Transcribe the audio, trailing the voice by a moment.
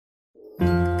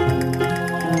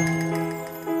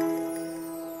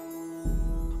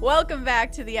Welcome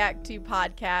back to the Act 2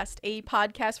 podcast, a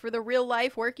podcast for the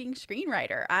real-life working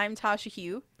screenwriter. I'm Tasha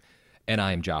Hugh. And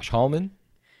I am Josh Hallman.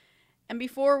 And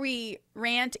before we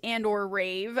rant and or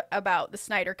rave about the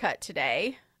Snyder Cut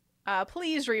today,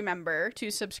 please remember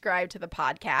to subscribe to the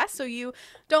podcast so you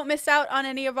don't miss out on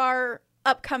any of our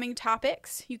upcoming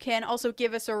topics. You can also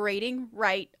give us a rating,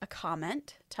 write a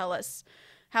comment, tell us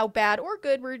how bad or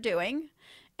good we're doing.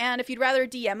 And if you'd rather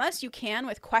DM us, you can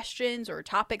with questions or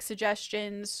topic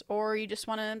suggestions, or you just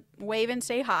want to wave and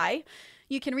say hi.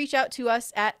 You can reach out to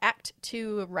us at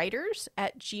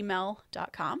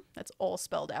act2writers@gmail.com. That's all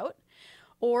spelled out.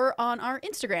 Or on our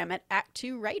Instagram at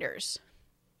act2writers.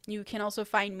 You can also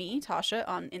find me, Tasha,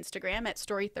 on Instagram at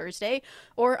Story Thursday,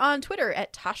 or on Twitter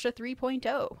at Tasha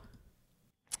 3.0.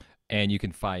 And you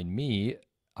can find me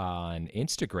on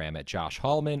Instagram at Josh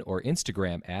Hallman or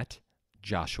Instagram at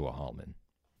Joshua Hallman.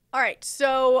 All right,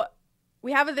 so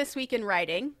we have a This Week in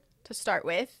Writing to start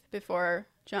with before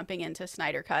jumping into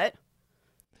Snyder Cut.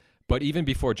 But even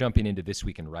before jumping into This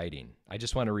Week in Writing, I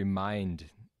just want to remind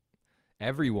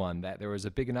everyone that there was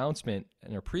a big announcement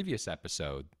in our previous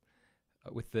episode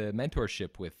with the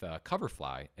mentorship with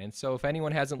Coverfly. And so if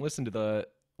anyone hasn't listened to the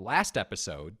last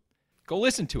episode, go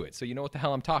listen to it so you know what the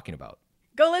hell I'm talking about.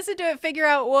 Go listen to it, figure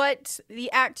out what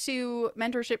the Act 2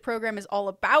 mentorship program is all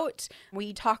about.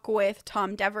 We talk with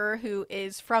Tom Dever, who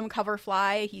is from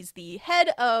Coverfly. He's the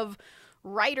head of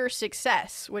writer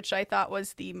success, which I thought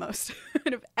was the most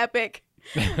kind of epic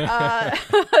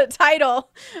title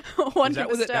one could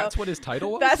bestow. That's what his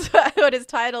title was? That's what his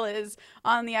title is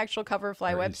on the actual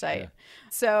Coverfly website. Yeah.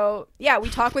 So, yeah,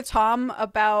 we talk with Tom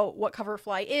about what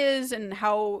Coverfly is and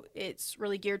how it's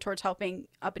really geared towards helping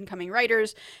up-and-coming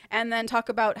writers, and then talk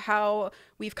about how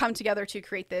we've come together to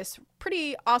create this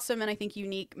pretty awesome and I think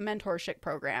unique mentorship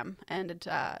program. And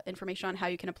information on how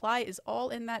you can apply is all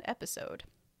in that episode.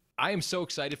 I am so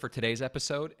excited for today's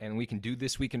episode, and we can do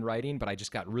This Week in Writing, but I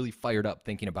just got really fired up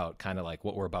thinking about kind of like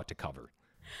what we're about to cover.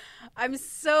 I'm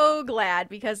so glad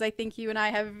because I think you and I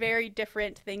have very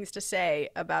different things to say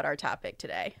about our topic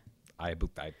today. I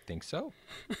think so.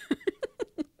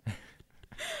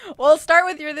 Well, start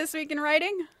with your This Week in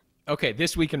Writing. Okay,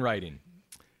 This Week in Writing.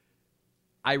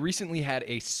 I recently had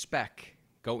a spec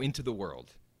go into the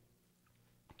world.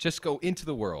 Just go into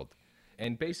the world.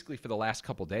 And basically for the last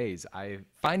couple days, I'm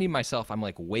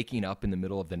like waking up in the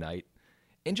middle of the night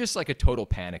in just like a total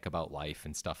panic about life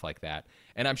and stuff like that.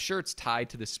 And I'm sure it's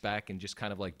tied to the spec and just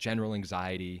kind of like general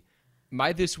anxiety.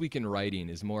 My This Week in Writing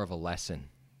is more of a lesson,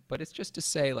 but it's just to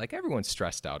say like everyone's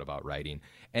stressed out about writing.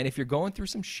 And if you're going through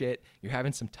some shit, you're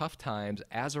having some tough times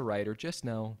as a writer, just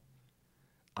know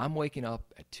I'm waking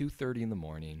up at 2:30 in the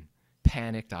morning,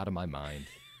 panicked out of my mind.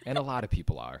 And a lot of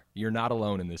people are. You're not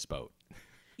alone in this boat.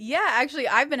 Yeah, actually,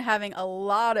 I've been having a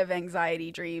lot of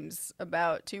anxiety dreams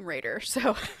about Tomb Raider.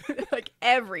 So, like,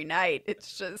 every night,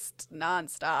 it's just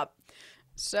nonstop.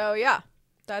 So, yeah,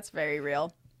 that's very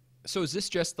real. So is this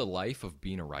just the life of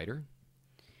being a writer?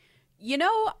 You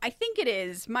know, I think it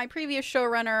is. My previous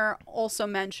showrunner also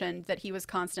mentioned that he was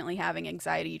constantly having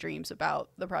anxiety dreams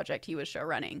about the project he was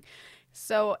showrunning.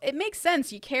 So it makes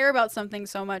sense. You care about something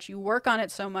so much. You work on it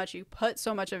so much. You put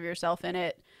so much of yourself in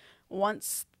it.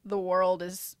 Once the world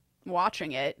is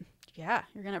watching it, yeah,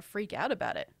 you're gonna freak out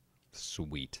about it.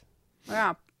 Sweet.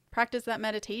 Yeah, practice that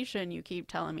meditation you keep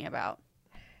telling me about.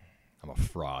 I'm a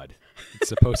fraud. It's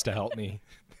supposed to help me.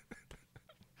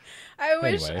 I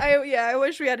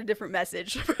wish we had a different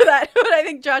message for that, but I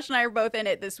think Josh and I are both in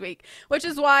it this week, which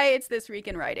is why it's This Week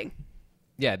in Writing.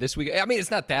 Yeah, this week, I mean,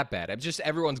 it's not that bad. I'm just,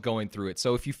 everyone's going through it.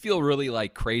 So if you feel really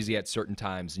like crazy at certain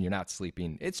times and you're not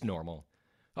sleeping, it's normal.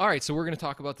 All right, so we're going to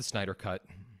talk about the Snyder Cut.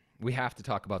 We have to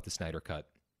talk about the Snyder Cut.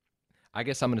 I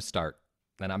guess I'm going to start,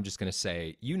 and I'm just going to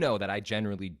say, you know that I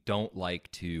generally don't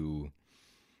like to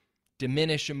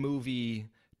diminish a movie,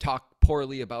 talk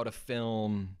poorly about a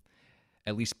film,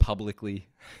 at least publicly.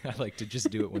 I like to just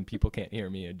do it when people can't hear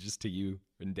me and just to you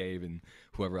and Dave and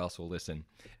whoever else will listen.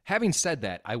 Having said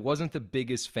that, I wasn't the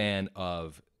biggest fan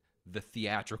of the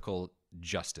theatrical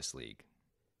Justice League.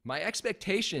 My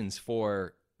expectations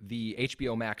for the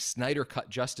HBO Max Snyder Cut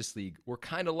Justice League were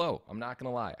kind of low. I'm not going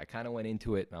to lie. I kind of went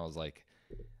into it and I was like,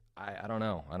 I don't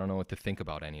know. I don't know what to think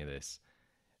about any of this.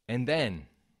 And then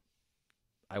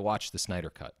I watched the Snyder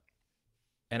Cut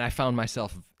and I found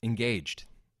myself engaged.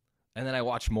 And then I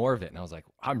watched more of it and I was like,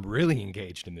 I'm really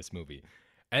engaged in this movie.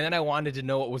 And then I wanted to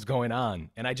know what was going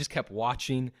on. And I just kept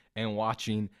watching and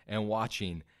watching and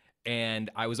watching.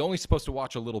 And I was only supposed to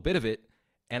watch a little bit of it.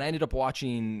 And I ended up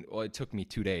watching, well, it took me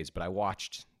 2 days, but I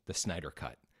watched the Snyder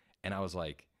Cut. And I was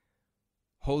like,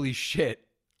 holy shit,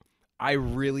 I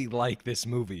really like this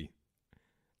movie.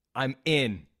 I'm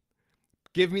in.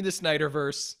 Give me the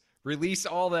Snyderverse. Release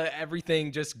all the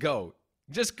everything. Just go.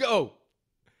 Just go.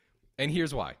 And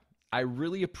here's why. I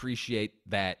really appreciate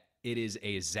that it is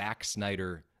a Zack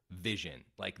Snyder vision.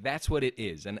 Like, that's what it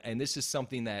is. And this is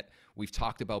something that we've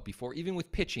talked about before, even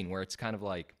with pitching, where it's kind of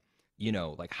like, you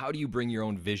know, like, how do you bring your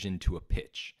own vision to a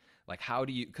pitch? Like, how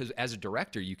do you, because as a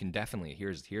director, you can definitely,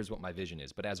 here's what my vision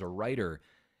is. But as a writer,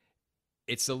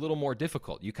 it's a little more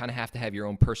difficult. You kind of have to have your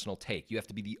own personal take. You have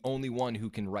to be the only one who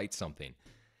can write something.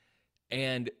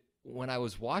 And when I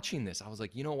was watching this, I was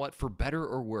like, you know what? For better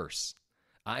or worse,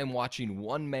 I am watching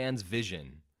one man's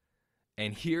vision.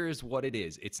 And here's what it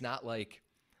is. It's not like,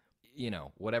 you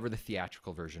know, whatever the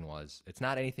theatrical version was. It's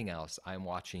not anything else. I'm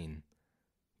watching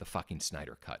the fucking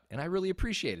Snyder Cut. And I really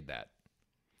appreciated that.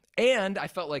 And I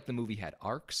felt like the movie had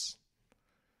arcs.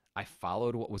 I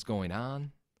followed what was going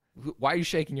on. Why are you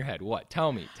shaking your head? What?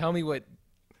 Tell me what.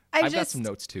 I've got some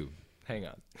notes too. Hang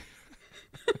on.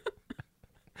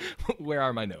 Where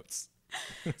are my notes?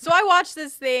 So I watched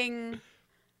this thing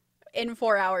in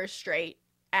 4 hours straight.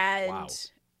 And wow.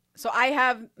 So I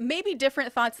have maybe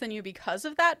different thoughts than you because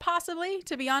of that, possibly,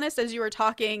 to be honest. As you were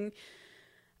talking,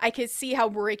 I could see how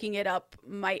breaking it up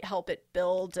might help it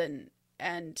build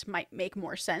and might make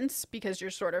more sense because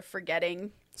you're sort of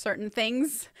forgetting certain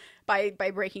things by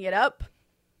breaking it up.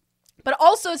 But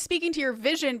also, speaking to your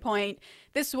vision point,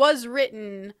 this was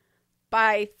written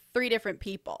by 3 different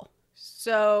people.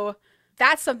 So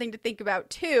that's something to think about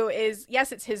too, is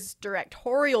yes, it's his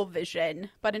directorial vision,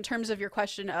 but in terms of your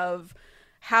question of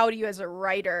how do you as a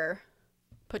writer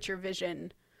put your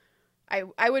vision,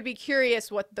 I would be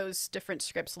curious what those different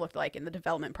scripts looked like in the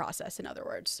development process, in other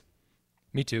words.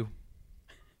 Me too.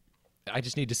 I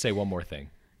just need to say one more thing.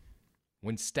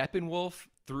 When Steppenwolf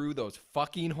threw those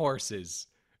fucking horses,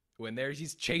 when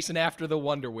he's chasing after the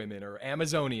Wonder Women or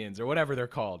Amazonians or whatever they're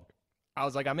called, I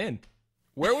was like, I'm in.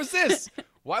 Where was this?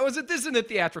 Why wasn't this in the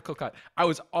theatrical cut? I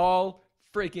was all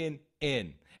freaking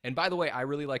in. And by the way, I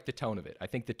really liked the tone of it. I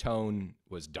think the tone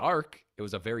was dark. It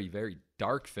was a very, very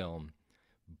dark film,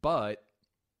 but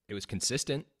it was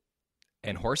consistent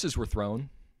and horses were thrown.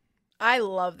 I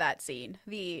love that scene.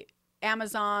 The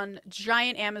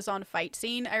giant Amazon fight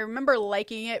scene. I remember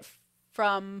liking it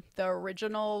from the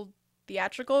original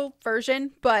theatrical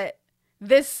version, but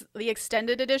the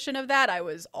extended edition of that, I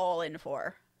was all in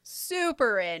for.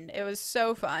 Super in. It was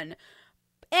so fun.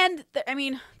 And,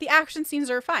 the action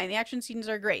scenes are fine. The action scenes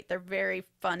are great. They're very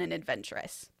fun and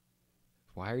adventurous.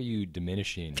 Why are you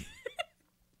diminishing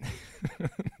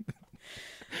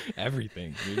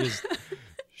everything? You're just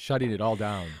shutting it all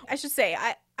down. I should say,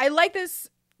 I like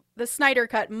the Snyder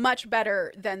Cut much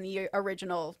better than the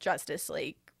original Justice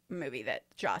League movie that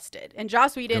Joss did. And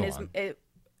Joss Whedon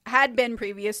had been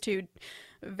previous to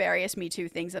various Me Too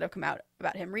things that have come out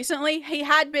about him recently. He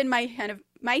had been my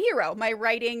hero, my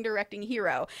writing, directing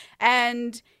hero.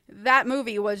 And that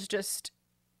movie was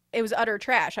it was utter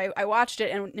trash. I watched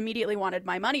it and immediately wanted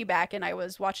my money back, and I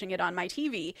was watching it on my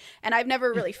TV. And I've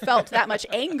never really felt that much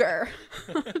anger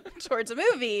towards a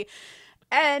movie.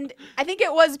 And I think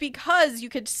it was because you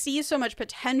could see so much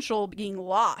potential being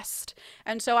lost.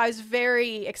 And so I was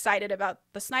very excited about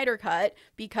the Snyder Cut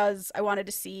because I wanted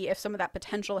to see if some of that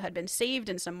potential had been saved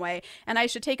in some way. And I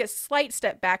should take a slight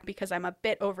step back because I'm a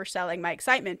bit overselling my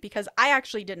excitement, because I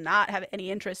actually did not have any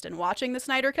interest in watching the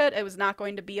Snyder Cut. It was not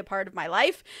going to be a part of my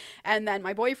life. And then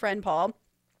my boyfriend, Paul,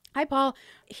 hi, Paul,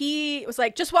 he was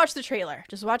like, just watch the trailer.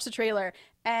 Just watch the trailer.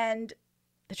 And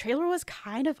the trailer was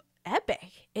kind of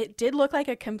epic. It did look like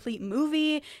a complete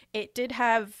movie. It did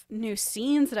have new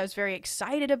scenes that I was very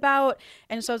excited about.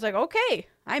 And so I was like, okay,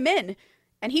 I'm in.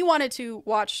 And he wanted to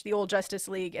watch the old Justice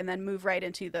League and then move right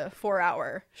into the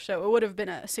 4-hour. So it would have been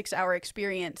a 6-hour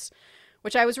experience,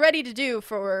 which I was ready to do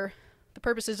for the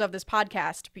purposes of this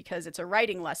podcast because it's a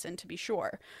writing lesson, to be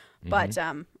sure. Mm-hmm. But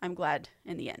I'm glad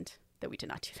in the end that we did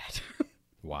not do that.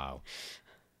 Wow.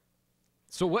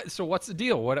 So what's the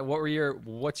deal?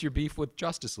 What's your beef with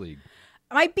Justice League?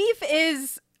 My beef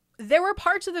is there were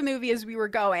parts of the movie as we were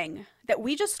going that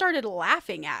we just started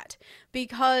laughing at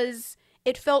because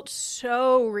it felt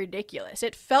so ridiculous.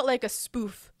 It felt like a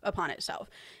spoof upon itself.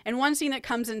 And one scene that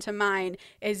comes into mind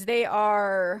is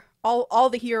all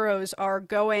the heroes are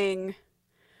going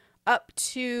up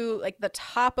to like the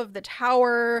top of the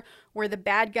tower where the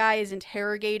bad guy is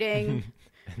interrogating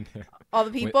all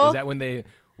the people. Is that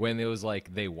when it was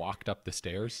like they walked up the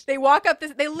stairs? They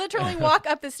literally walk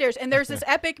up the stairs, and there's this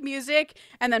epic music,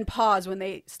 and then pause when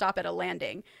they stop at a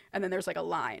landing, and then there's like a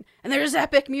line, and there's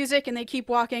epic music, and they keep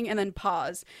walking, and then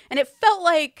pause, and it felt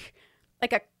like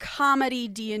a comedy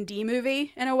D&D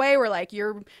movie in a way, where like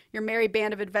your merry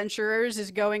band of adventurers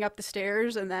is going up the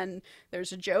stairs, and then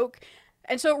there's a joke.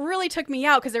 And so it really took me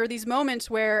out because there were these moments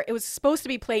where it was supposed to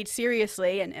be played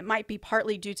seriously, and it might be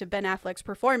partly due to Ben Affleck's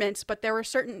performance, but there were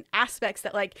certain aspects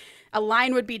that like a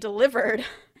line would be delivered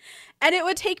and it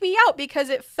would take me out because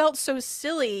it felt so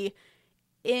silly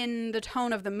in the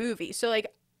tone of the movie. So like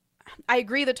I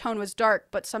agree the tone was dark,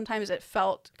 but sometimes it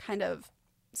felt kind of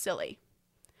silly.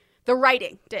 The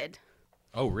writing did.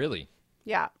 Oh, really?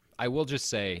 Yeah. I will just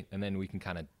say, and then we can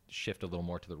kind of shift a little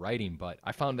more to the writing, but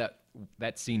I found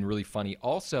that scene really funny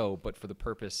also, but for the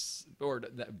purpose, or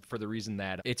for the reason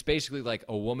that it's basically like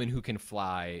a woman who can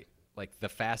fly, like the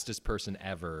fastest person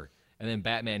ever, and then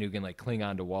Batman who can like cling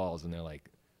onto walls, and they're like,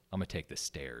 I'm going to take the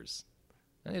stairs.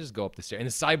 And they just go up the stairs. And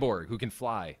the Cyborg who can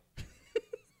fly.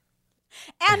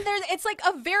 And it's like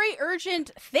a very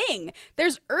urgent thing.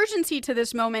 There's urgency to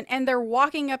this moment, and they're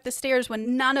walking up the stairs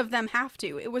when none of them have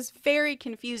to. It was very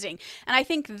confusing. And I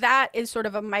think that is sort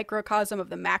of a microcosm of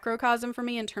the macrocosm for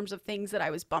me in terms of things that I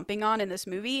was bumping on in this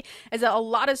movie, is that a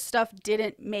lot of stuff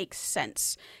didn't make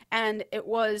sense. And it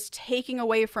was taking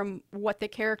away from what the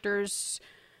characters,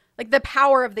 like the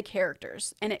power of the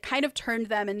characters. And it kind of turned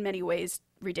them in many ways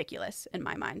ridiculous in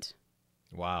my mind.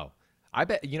 Wow. I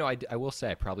bet, I will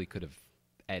say I probably could have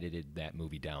edited that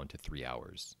movie down to 3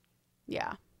 hours.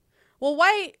 Yeah. Well,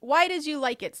 why did you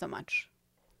like it so much?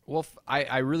 Well,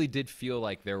 I really did feel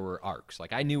like there were arcs.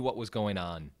 Like I knew what was going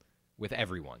on with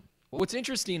everyone. What's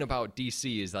interesting about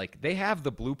DC is like they have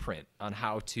the blueprint on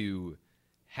how to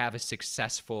have a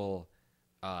successful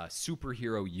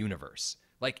superhero universe.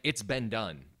 Like it's been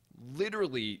done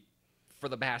literally for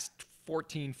the past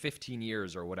 14, 15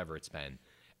 years or whatever it's been.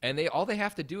 And all they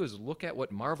have to do is look at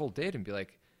what Marvel did and be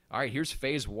like, all right, here's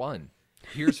phase 1.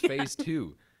 Here's phase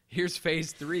 2. Here's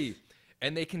phase 3.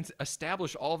 And they can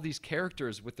establish all of these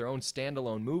characters with their own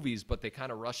standalone movies, but they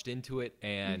kind of rushed into it,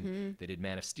 and they did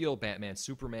Man of Steel, Batman,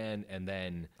 Superman, and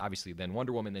then obviously then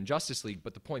Wonder Woman, then Justice League.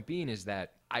 But the point being is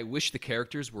that I wish the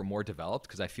characters were more developed,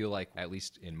 because I feel like, at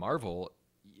least in Marvel,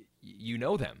 you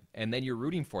know them, and then you're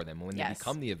rooting for them. And when they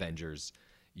become the Avengers,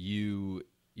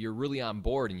 you're really on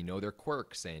board, and you know their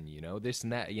quirks, and you know this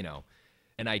and that,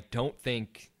 And I don't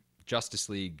think Justice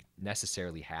League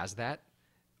necessarily has that.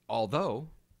 Although,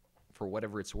 for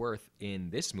whatever it's worth, in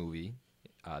this movie,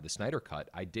 the Snyder Cut,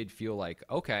 I did feel like,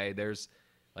 okay, there's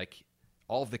like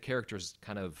all of the characters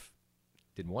kind of.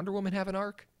 Did Wonder Woman have an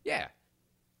arc? Yeah.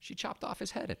 She chopped off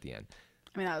his head at the end.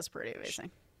 I mean, that was pretty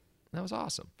amazing. That was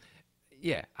awesome.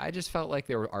 Yeah, I just felt like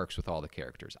there were arcs with all the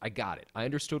characters. I got it. I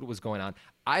understood what was going on.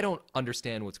 I don't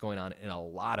understand what's going on in a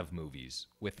lot of movies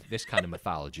with this kind of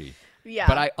mythology. Yeah.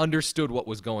 But I understood what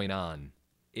was going on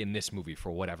in this movie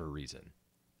for whatever reason,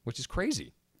 which is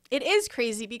crazy. It is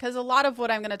crazy because a lot of what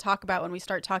I'm going to talk about when we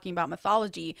start talking about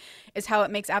mythology is how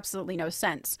it makes absolutely no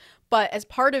sense. But as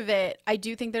part of it, I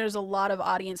do think there's a lot of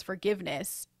audience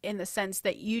forgiveness in the sense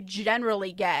that you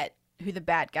generally get who the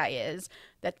bad guy is,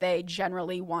 that they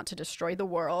generally want to destroy the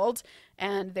world.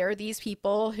 And there are these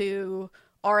people who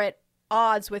are at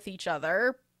odds with each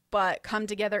other, but come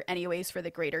together anyways for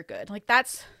the greater good. Like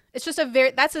that's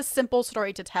a simple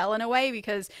story to tell in a way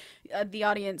because the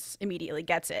audience immediately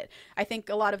gets it. I think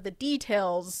a lot of the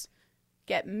details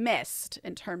get missed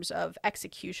in terms of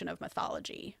execution of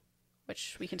mythology,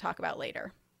 which we can talk about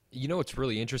later. What's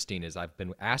really interesting is I've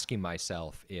been asking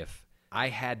myself if I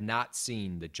had not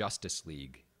seen the Justice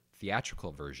League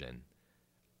theatrical version,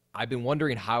 I've been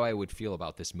wondering how I would feel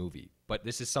about this movie. But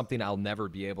this is something I'll never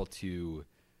be able to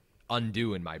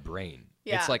undo in my brain.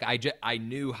 Yeah. It's like I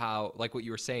knew how, like what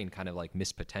you were saying, kind of like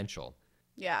missed potential.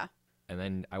 Yeah. And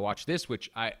then I watched this,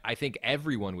 which I think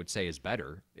everyone would say is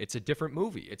better. It's a different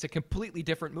movie. It's a completely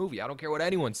different movie. I don't care what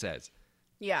anyone says.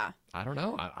 Yeah. I don't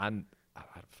know. I'm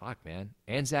fuck, man.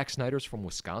 And Zack Snyder's from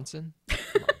Wisconsin?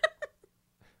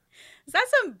 Is that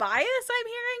some bias I'm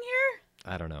hearing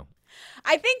here? I don't know.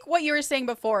 I think what you were saying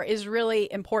before is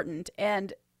really important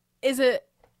and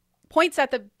points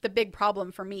at the big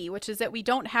problem for me, which is that we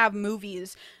don't have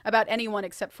movies about anyone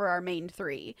except for our main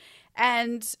three.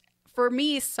 And for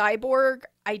me, Cyborg,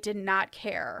 I did not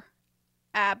care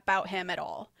about him at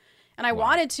all. And I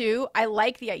wanted to. I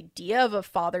like the idea of a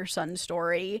father-son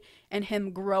story and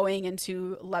him growing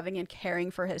into loving and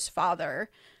caring for his father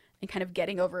and kind of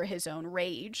getting over his own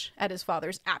rage at his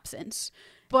father's absence.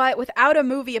 But without a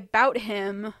movie about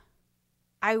him,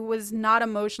 I was not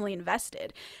emotionally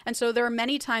invested. And so there were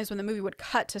many times when the movie would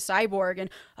cut to Cyborg and,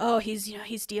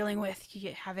 he's dealing with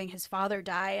having his father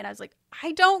die. And I was like,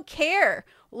 I don't care.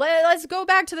 Let's go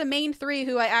back to the main three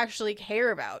who I actually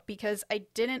care about, because I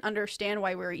didn't understand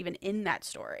why we were even in that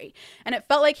story. And it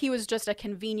felt like he was just a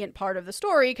convenient part of the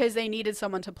story because they needed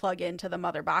someone to plug into the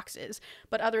mother boxes.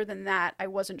 But other than that, I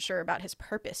wasn't sure about his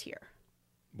purpose here.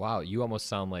 Wow, you almost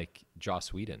sound like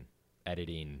Joss Whedon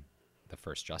editing the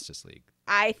first Justice League.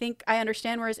 I think I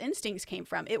understand where his instincts came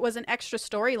from. It was an extra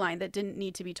storyline that didn't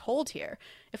need to be told here.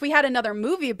 If we had another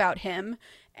movie about him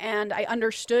and I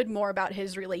understood more about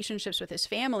his relationships with his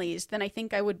families, then I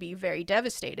think I would be very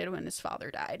devastated when his father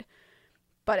died.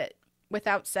 But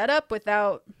without setup,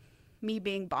 without me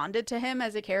being bonded to him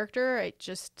as a character, it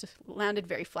just landed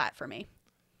very flat for me.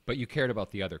 But you cared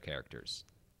about the other characters.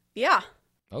 Yeah.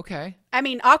 Okay. I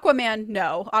mean, Aquaman,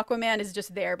 no. Aquaman is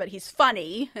just there, but he's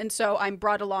funny. And so I'm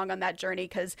brought along on that journey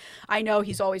because I know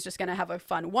he's always just going to have a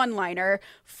fun one-liner.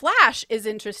 Flash is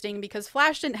interesting because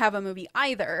Flash didn't have a movie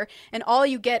either. And all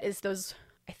you get is those,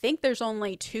 I think there's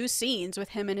only 2 scenes with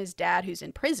him and his dad who's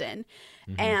in prison.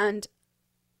 Mm-hmm. And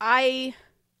I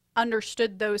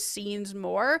understood those scenes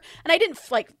more. And I didn't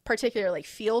particularly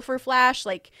feel for Flash.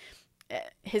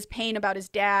 His pain about his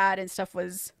dad and stuff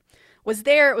was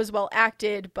there. It was well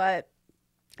acted, but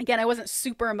again, I wasn't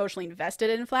super emotionally invested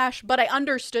in Flash, but I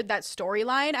understood that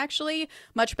storyline actually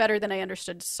much better than I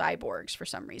understood cyborgs for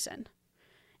some reason.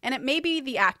 And it may be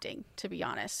the acting, to be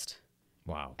honest.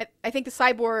 Wow. I think the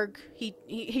cyborg,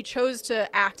 he chose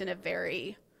to act in a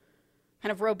very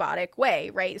kind of robotic way,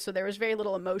 right? So there was very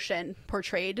little emotion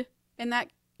portrayed in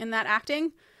that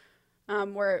acting,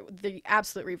 where the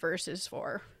absolute reverse is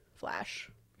for Flash.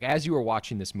 As you were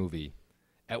watching this movie,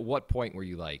 at what point were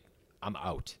you like, I'm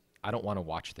out. I don't want to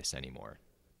watch this anymore?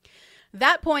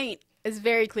 That point is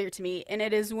very clear to me, and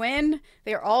it is when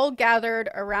they're all gathered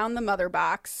around the mother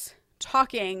box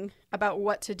talking about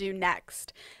what to do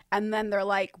next. And then they're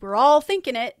like, we're all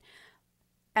thinking it.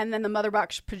 And then the mother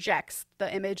box projects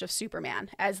the image of Superman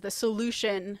as the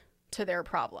solution to their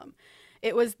problem.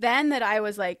 It was then that I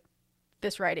was like,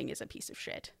 this writing is a piece of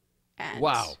shit. And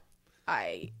wow.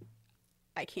 I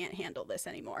can't handle this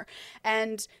anymore.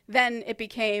 And then it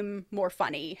became more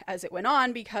funny as it went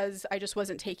on because I just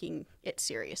wasn't taking it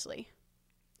seriously.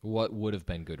 What would have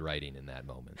been good writing in that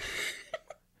moment?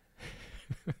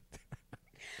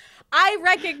 I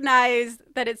recognize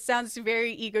that it sounds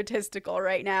very egotistical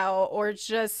right now, or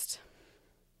just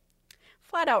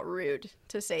flat out rude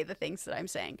to say the things that I'm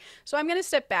saying. So I'm going to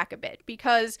step back a bit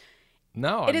because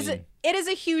it is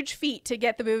a huge feat to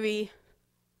get the movie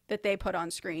that they put on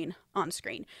screen.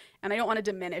 And I don't want to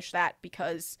diminish that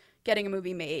because getting a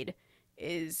movie made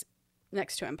is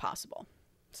next to impossible.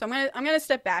 So I'm going to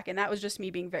step back, and that was just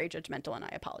me being very judgmental, and I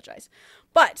apologize.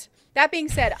 But that being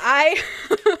said, I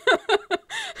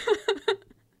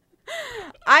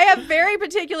have very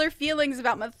particular feelings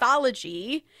about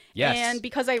mythology. Yes. And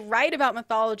because I write about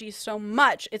mythology so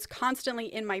much, it's constantly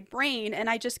in my brain. And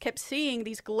I just kept seeing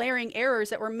these glaring errors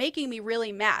that were making me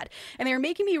really mad. And they were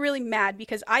making me really mad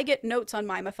because I get notes on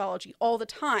my mythology all the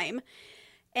time.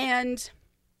 And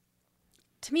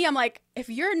to me, I'm like,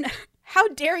 how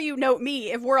dare you note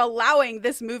me if we're allowing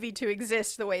this movie to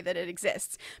exist the way that it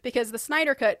exists? Because the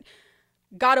Snyder Cut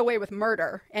got away with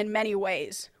murder in many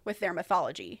ways with their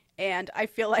mythology. And I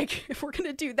feel like if we're going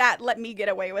to do that, let me get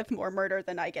away with more murder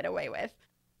than I get away with.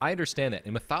 I understand that.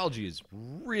 And mythology is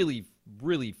really,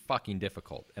 really fucking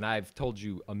difficult. And I've told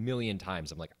you a million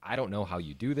times, I'm like, I don't know how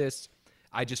you do this.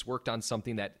 I just worked on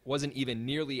something that wasn't even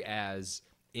nearly as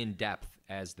in-depth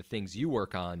as the things you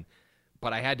work on.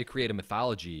 But I had to create a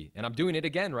mythology. And I'm doing it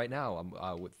again right now.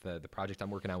 I'm with the project I'm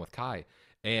working on with Kai.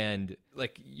 And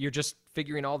like, you're just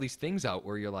figuring all these things out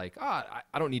where you're like, I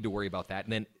don't need to worry about that.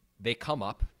 And then they come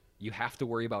up. You have to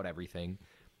worry about everything.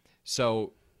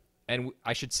 So, and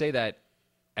I should say that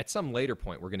at some later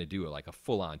point, we're going to do a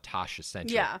full-on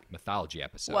Tasha-centric mythology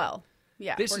episode. Well,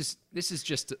 yeah. This is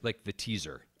just like the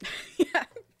teaser. Yeah.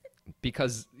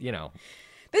 Because,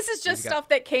 this is just stuff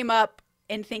that came up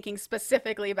in thinking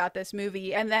specifically about this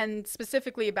movie. And then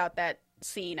specifically about that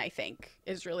scene, I think,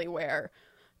 is really where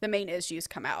the main issues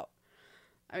come out.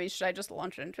 I mean, should I just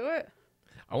launch into it?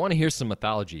 I want to hear some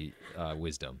mythology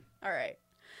wisdom. All right.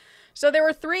 So there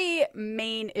were 3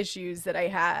 main issues that I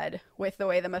had with the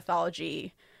way the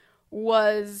mythology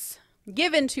was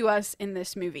given to us in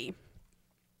this movie.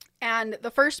 And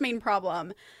the first main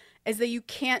problem is that you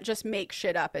can't just make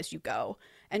shit up as you go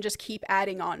and just keep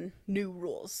adding on new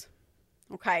rules.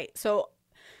 Okay, so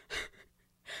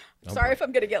sorry if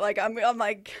I'm going to get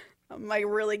I'm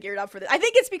really geared up for this. I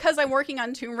think it's because I'm working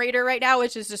on Tomb Raider right now,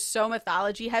 which is just so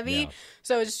mythology heavy. Yeah.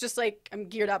 So it's just I'm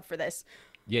geared up for this.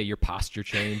 Yeah, your posture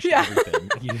changed. Yeah. Everything.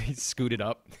 You scooted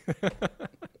up.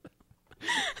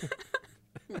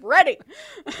 Ready.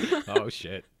 Oh,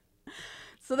 shit.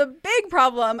 So the big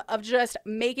problem of just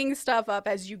making stuff up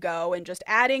as you go and just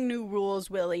adding new rules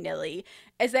willy-nilly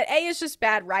is that A, is just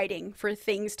bad writing for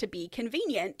things to be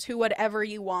convenient to whatever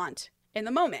you want in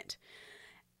the moment.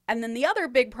 And then the other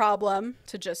big problem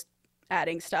to just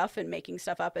adding stuff and making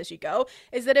stuff up as you go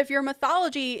is that if your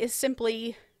mythology is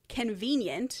simply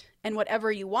convenient and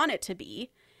whatever you want it to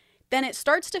be, then it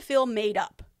starts to feel made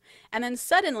up. And then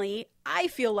suddenly I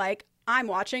feel like I'm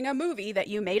watching a movie that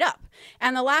you made up.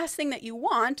 And the last thing that you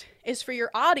want is for your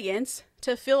audience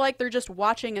to feel like they're just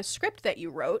watching a script that you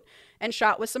wrote and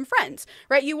shot with some friends,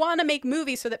 right? You want to make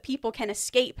movies so that people can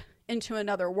escape into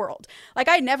another world. Like,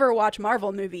 I never watch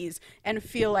Marvel movies and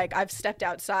feel like I've stepped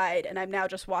outside and I'm now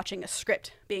just watching a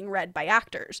script being read by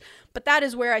actors. But that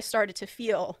is where I started to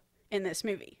feel in this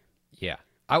movie. Yeah.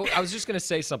 I was just going to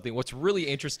say something. What's really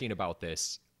interesting about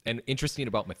this and interesting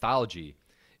about mythology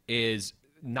is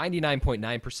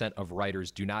 99.9% of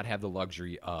writers do not have the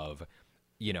luxury of,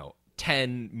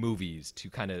 10 movies to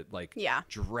kind of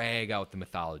drag out the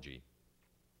mythology.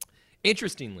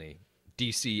 Interestingly,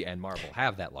 DC and Marvel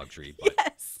have that luxury, but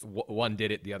yes. One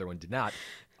did it, the other one did not.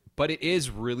 But it is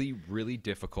really, really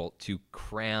difficult to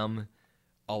cram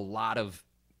a lot of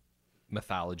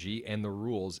mythology and the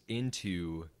rules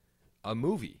into a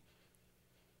movie.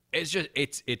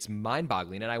 It's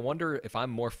mind-boggling, and I wonder if I'm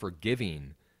more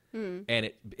forgiving.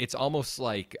 And it's almost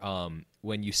like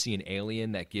when you see an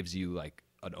alien that gives you like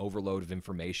an overload of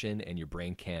information and your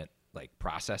brain can't like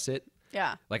process it.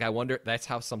 Yeah. Like, I wonder, that's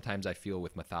how sometimes I feel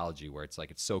with mythology, where it's like,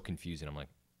 it's so confusing. I'm like,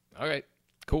 all right,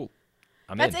 cool.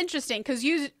 That's interesting, because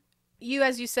you,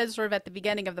 as you said sort of at the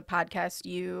beginning of the podcast,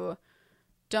 you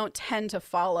don't tend to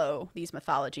follow these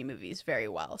mythology movies very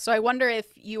well. So I wonder if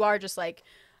you are just like,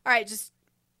 all right, just,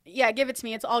 yeah, give it to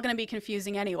me. It's all going to be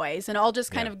confusing anyways. And I'll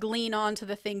just kind of glean on to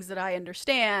the things that I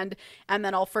understand, and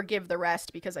then I'll forgive the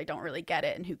rest because I don't really get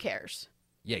it, and who cares?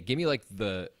 Yeah, give me like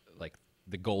the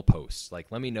goalposts. Like,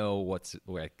 let me know what's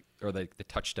like, or the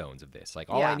touchstones of this. Like,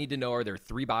 all I need to know are there are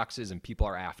 3 boxes and people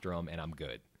are after them, and I'm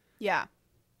good. Yeah.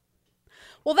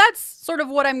 Well, that's sort of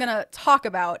what I'm going to talk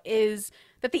about, is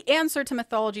that the answer to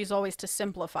mythology is always to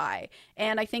simplify.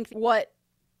 And I think what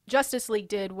Justice League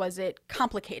did was it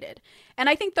complicated. And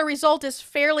I think the result is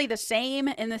fairly the same,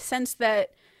 in the sense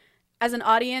that as an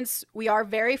audience, we are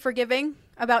very forgiving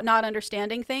about not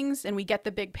understanding things and we get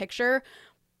the big picture.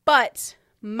 But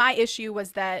my issue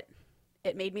was that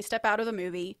it made me step out of the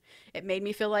movie. It made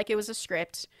me feel like it was a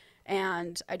script,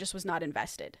 and I just was not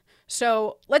invested.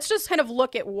 So let's just kind of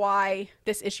look at why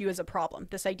this issue is a problem.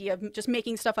 This idea of just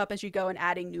making stuff up as you go and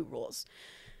adding new rules.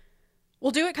 We'll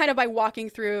do it kind of by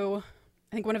walking through,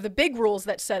 I think, one of the big rules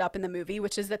that's set up in the movie,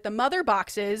 which is that the mother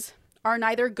boxes are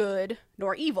neither good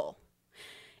nor evil.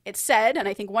 It's said, and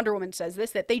I think Wonder Woman says this,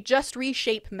 that they just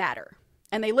reshape matter.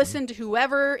 And they listen to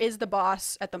whoever is the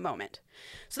boss at the moment.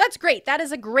 So that's great. That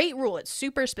is a great rule. It's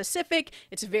super specific.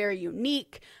 It's very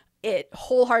unique. It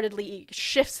wholeheartedly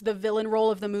shifts the villain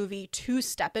role of the movie to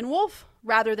Steppenwolf,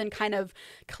 rather than kind of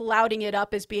clouding it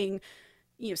up as being,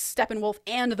 Steppenwolf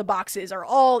and the boxes are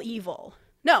all evil.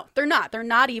 No, they're not. They're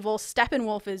not evil.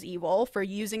 Steppenwolf is evil for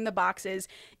using the boxes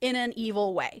in an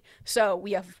evil way. So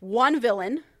we have one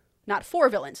villain, not 4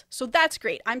 villains. So that's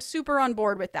great. I'm super on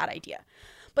board with that idea.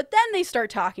 But then they start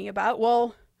talking about,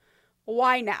 well,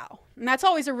 why now? And that's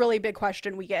always a really big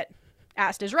question we get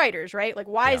asked as writers, right? Like,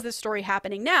 why is this story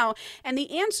happening now? And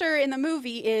the answer in the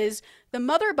movie is the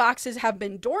mother boxes have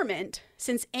been dormant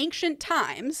since ancient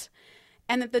times,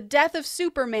 and that the death of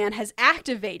Superman has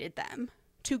activated them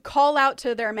to call out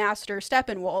to their master,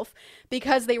 Steppenwolf,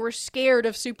 because they were scared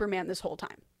of Superman this whole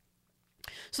time.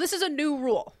 So this is a new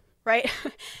rule, right?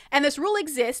 And this rule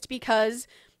exists because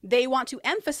they want to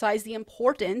emphasize the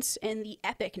importance and the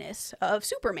epicness of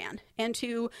Superman, and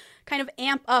to kind of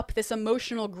amp up this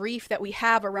emotional grief that we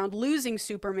have around losing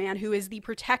Superman, who is the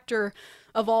protector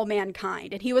of all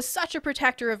mankind. And he was such a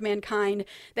protector of mankind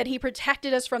that he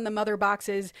protected us from the mother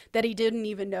boxes that he didn't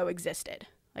even know existed.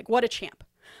 Like, what a champ.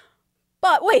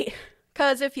 But wait,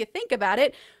 because if you think about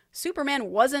it,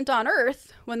 Superman wasn't on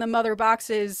Earth when the mother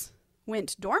boxes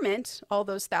went dormant all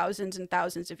those thousands and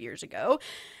thousands of years ago.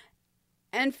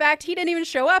 In fact, he didn't even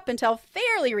show up until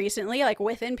fairly recently, like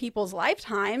within people's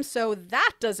lifetimes, so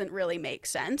that doesn't really make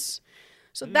sense.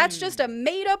 So that's just a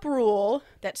made-up rule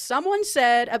that someone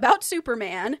said about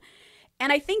Superman,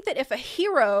 and I think that if a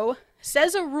hero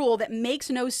says a rule that makes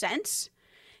no sense,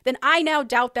 then I now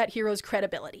doubt that hero's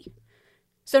credibility.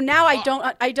 So now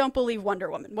I don't believe Wonder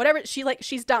Woman. Whatever,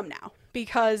 she's dumb now,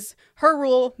 because her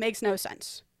rule makes no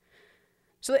sense.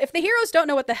 So if the heroes don't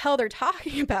know what the hell they're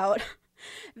talking about,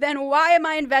 then why am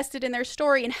I invested in their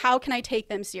story, and how can I take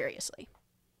them seriously?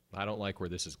 I don't like where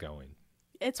this is going.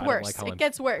 It's worse. It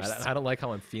gets worse. I don't like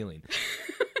how I'm feeling.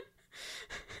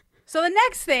 So the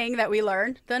next thing that we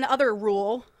learn, the other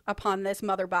rule upon this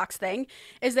mother box thing,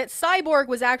 is that Cyborg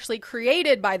was actually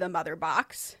created by the mother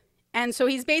box And so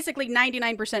he's basically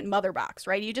 99% mother box,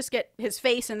 right? You just get his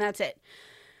face and that's it.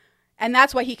 And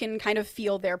that's why he can kind of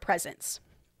feel their presence.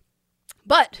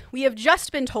 But we have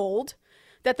just been told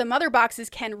that the mother boxes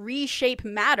can reshape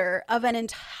matter of an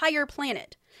entire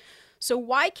planet. So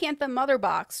why can't the mother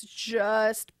box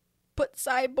just put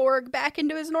Cyborg back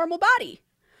into his normal body?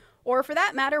 Or for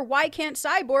that matter, why can't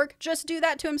Cyborg just do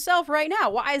that to himself right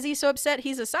now? Why is he so upset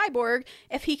he's a cyborg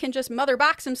if he can just mother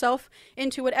box himself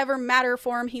into whatever matter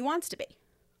form he wants to be?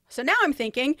 So now I'm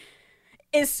thinking,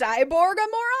 is Cyborg a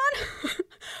moron?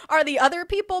 Are the other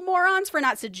people morons for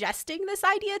not suggesting this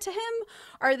idea to him?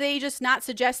 Are they just not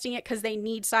suggesting it because they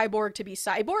need Cyborg to be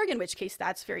Cyborg, in which case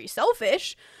that's very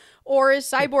selfish? Or is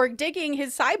Cyborg digging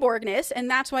his cyborgness and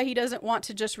that's why he doesn't want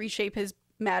to just reshape his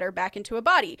matter back into a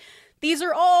body? These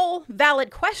are all valid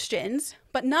questions,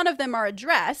 but none of them are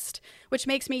addressed, which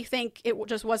makes me think it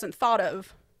just wasn't thought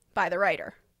of by the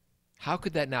writer. How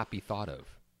could that not be thought of?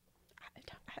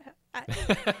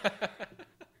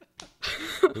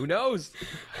 Who knows?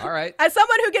 All right. As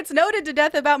someone who gets noted to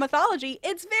death about mythology,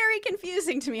 it's very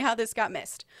confusing to me how this got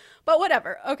missed. But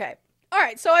whatever. Okay. All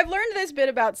right. So I've learned this bit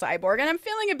about Cyborg, and I'm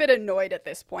feeling a bit annoyed at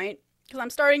this point because I'm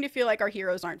starting to feel like our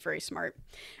heroes aren't very smart.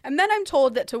 And then I'm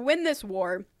told that to win this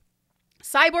war,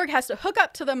 Cyborg has to hook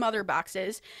up to the mother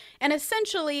boxes and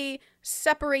essentially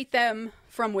separate them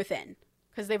from within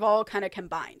because they've all kind of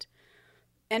combined.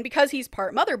 And because he's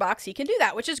part mother box, he can do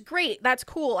that, which is great. That's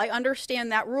cool. I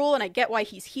understand that rule and I get why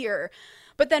he's here.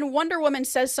 But then Wonder Woman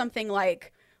says something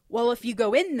like, well, if you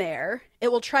go in there, it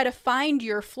will try to find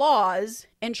your flaws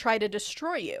and try to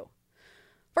destroy you.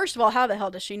 First of all, how the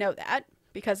hell does she know that?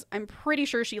 Because I'm pretty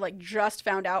sure she just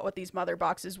found out what these mother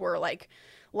boxes were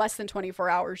less than 24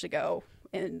 hours ago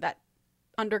in that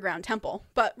underground temple.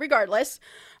 But regardless,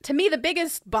 to me, the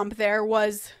biggest bump there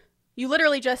was you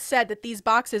literally just said that these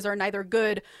boxes are neither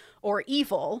good or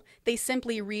evil. They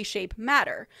simply reshape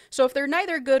matter. So if they're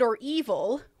neither good or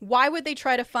evil, why would they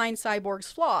try to find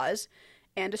Cyborg's flaws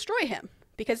and destroy him?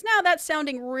 Because now that's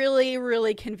sounding really,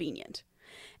 really convenient.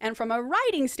 And from a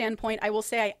writing standpoint, I will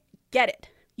say I get it.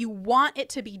 You want it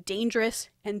to be dangerous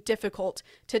and difficult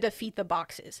to defeat the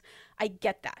boxes. I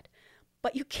get that.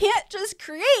 But you can't just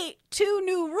create two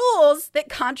new rules that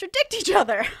contradict each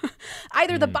other.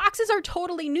 Either the boxes are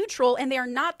totally neutral and they are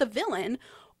not the villain,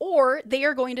 or they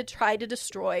are going to try to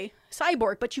destroy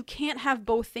Cyborg. But you can't have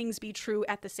both things be true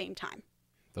at the same time.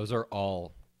 Those are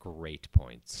all great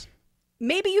points.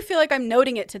 Maybe you feel like I'm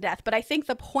noting it to death, but I think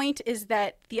the point is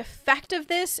that the effect of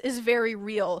this is very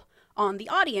real on the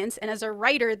audience. And as a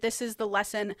writer, this is the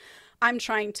lesson I'm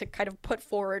trying to kind of put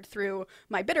forward through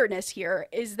my bitterness here,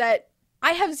 is that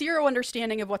I have zero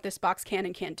understanding of what this box can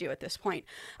and can't do at this point.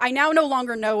 I now no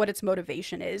longer know what its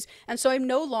motivation is, and so I'm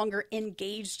no longer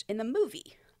engaged in the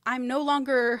movie. I'm no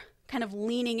longer kind of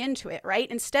leaning into it, right?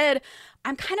 Instead,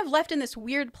 I'm kind of left in this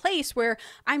weird place where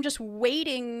I'm just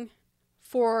waiting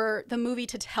for the movie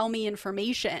to tell me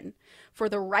information, for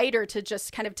the writer to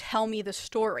just kind of tell me the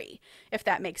story, if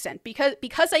that makes sense.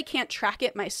 Because I can't track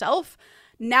it myself,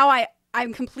 now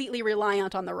I'm completely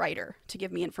reliant on the writer to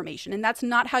give me information. And that's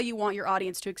not how you want your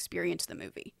audience to experience the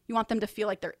movie. You want them to feel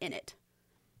like they're in it.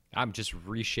 I'm just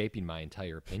reshaping my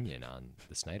entire opinion on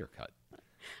the Snyder Cut.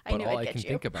 I But knew all I'd I get can you.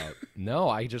 think about, no,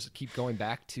 I just keep going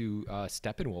back to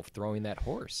Steppenwolf throwing that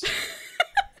horse.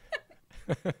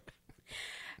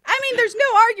 I mean, there's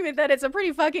no argument that it's a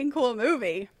pretty fucking cool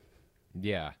movie.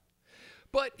 Yeah.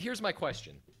 But here's my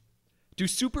question. Do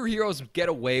superheroes get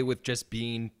away with just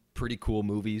being pretty cool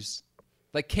movies?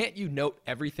 Can't you note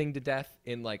everything to death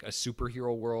in a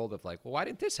superhero world of well, why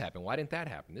didn't this happen? Why didn't that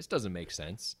happen? This doesn't make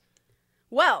sense.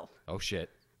 Well, Oh, shit.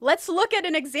 let's look at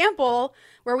an example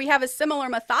where we have a similar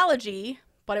mythology,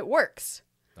 but it works.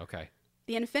 Okay.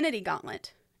 The Infinity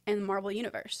Gauntlet in the Marvel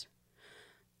Universe.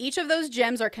 Each of those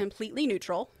gems are completely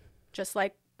neutral, just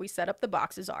like we set up the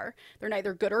boxes are. They're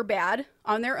neither good or bad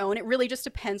on their own. It really just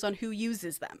depends on who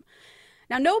uses them.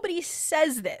 Now, nobody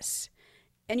says this.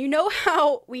 And you know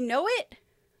how we know it?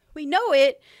 We know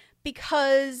it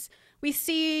because we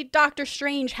see Doctor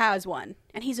Strange has one,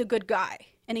 and he's a good guy,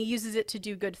 and he uses it to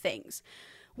do good things.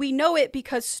 We know it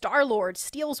because Star-Lord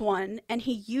steals one, and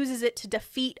he uses it to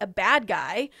defeat a bad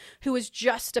guy who is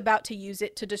just about to use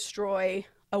it to destroy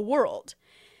a world.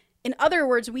 In other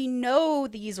words, we know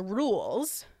these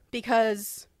rules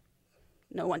because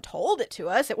no one told it to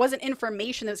us. It wasn't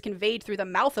information that was conveyed through the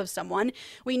mouth of someone.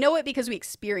 We know it because we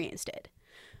experienced it.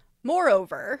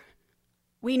 Moreover,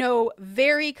 we know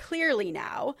very clearly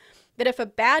now that if a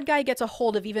bad guy gets a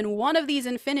hold of even one of these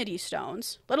Infinity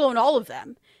Stones, let alone all of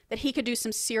them, that he could do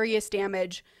some serious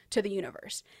damage to the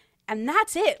universe. And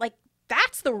that's it.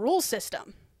 That's the rule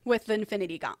system. with the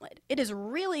Infinity Gauntlet. It is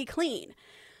really clean.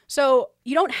 So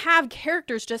you don't have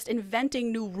characters just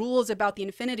inventing new rules about the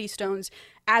Infinity Stones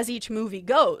as each movie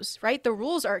goes, right? The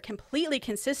rules are completely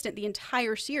consistent the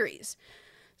entire series.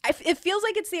 It feels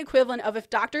like it's the equivalent of if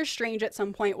Doctor Strange at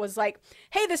some point was like,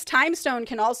 hey, this time stone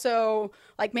can also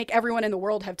like make everyone in the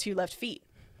world have 2 left feet.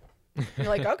 You're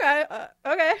like, okay,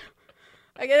 okay.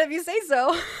 I guess if you say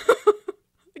so.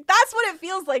 That's what it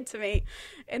feels like to me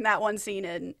in that one scene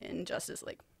in Justice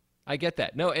League. I get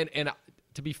that. No, and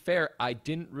to be fair, I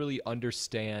didn't really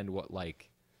understand what like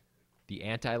the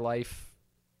anti-life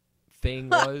thing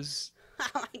was.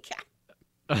 Oh my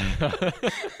God.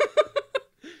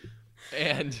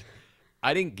 And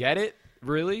I didn't get it,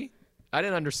 really. I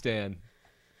didn't understand.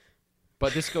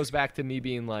 But this goes back to me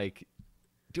being like,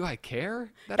 do I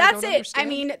care? That's it. Understand? I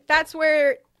mean, that's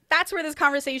where this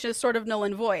conversation is sort of null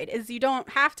and void, is you don't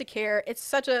have to care. It's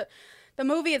the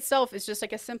movie itself is just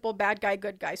like a simple bad guy,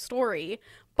 good guy story.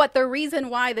 But the reason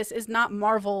why this is not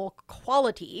Marvel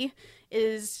quality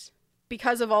is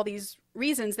because of all these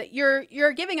reasons that you're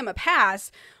giving him a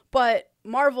pass, but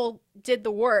Marvel did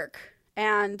the work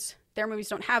and their movies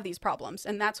don't have these problems,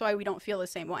 and that's why we don't feel the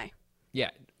same way.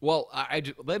 Yeah. Well,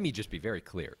 let me just be very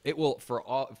clear. It will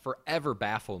forever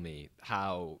baffle me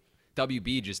how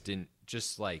WB just didn't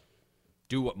just like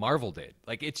do what Marvel did.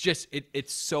 Like it's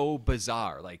so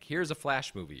bizarre. Like here's a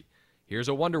Flash movie, here's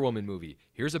a Wonder Woman movie,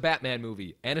 here's a Batman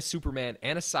movie, and a Superman,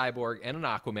 and a Cyborg, and an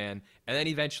Aquaman, and then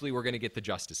eventually we're gonna get the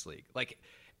Justice League.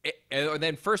 And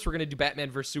then first we're gonna do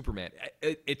Batman versus Superman.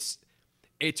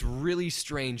 It's really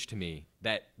strange to me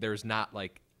that there's not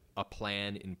like a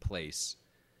plan in place.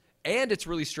 And it's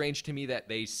really strange to me that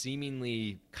they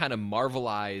seemingly kind of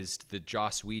Marvelized the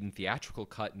Joss Whedon theatrical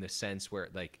cut in the sense where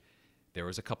like there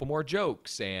was a couple more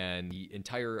jokes and the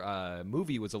entire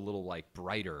movie was a little like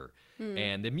brighter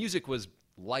and the music was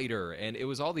lighter, and it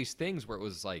was all these things where it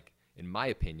was like, in my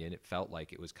opinion, it felt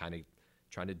like it was kind of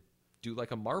trying to do like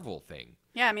a Marvel thing.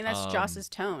 Yeah, I mean that's Joss's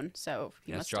tone, so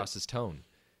that's Joss's tone.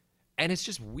 And it's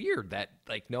just weird that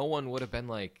like no one would have been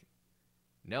like,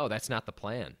 no, that's not the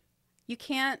plan. You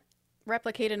can't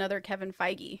replicate another Kevin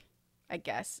Feige, I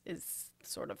guess, is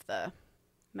sort of the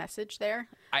message there.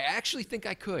 I actually think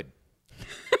I could.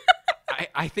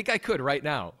 I think I could right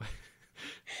now.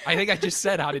 I think I just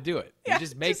said how to do it. Yeah, you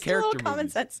just make just character a little common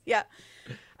movies. Sense. Yeah.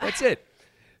 That's it.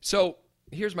 So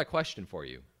here's my question for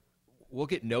you. We'll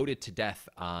get noted to death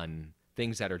on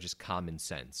things that are just common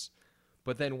sense.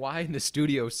 But then why in the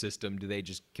studio system do they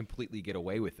just completely get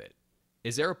away with it?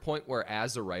 Is there a point where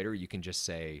as a writer you can just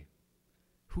say,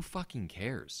 who fucking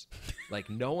cares?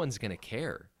 Like no one's going to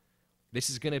care.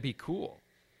 This is going to be cool.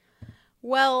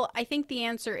 Well, I think the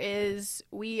answer is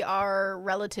we are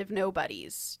relative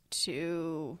nobodies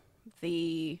to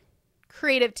the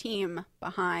creative team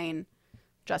behind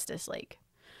Justice League.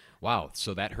 Wow,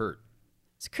 so that hurt.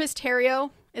 So Chris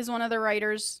Terrio is one of the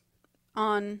writers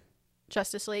on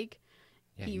Justice League.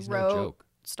 Yeah, he he's wrote no joke.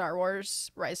 Star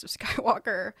Wars, Rise of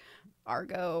Skywalker,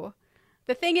 Argo.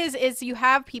 The thing is you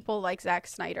have people like Zack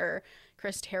Snyder,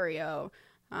 Chris Terrio,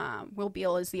 Will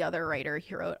Beall is the other writer.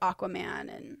 He wrote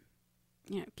Aquaman and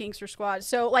Gangster Squad.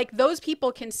 So like those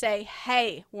people can say,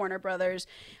 hey, Warner Brothers,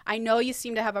 I know you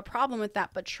seem to have a problem with that,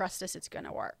 but trust us, it's going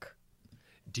to work.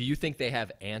 Do you think they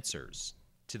have answers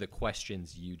to the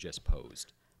questions you just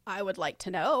posed? I would like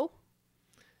to know.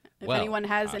 If anyone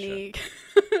has Asha, any,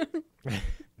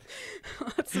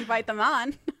 let's invite them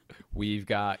on. We've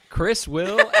got Chris,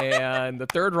 Will, and the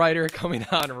third writer coming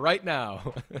on right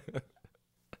now.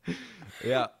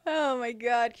 Yeah. Oh my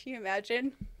God. Can you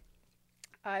imagine?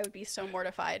 I would be so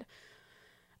mortified.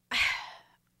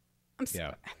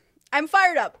 I'm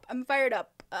fired up.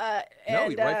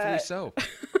 Rightfully so.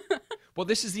 Well,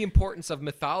 this is the importance of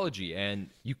mythology, and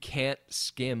you can't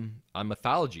skim on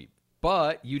mythology.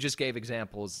 But you just gave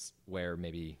examples where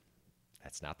maybe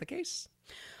that's not the case.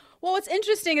 Well, what's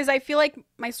interesting is I feel like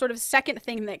my sort of second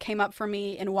thing that came up for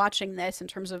me in watching this in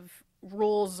terms of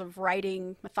rules of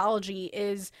writing mythology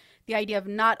is the idea of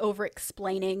not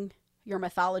over-explaining your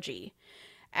mythology.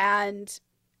 And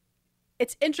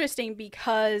it's interesting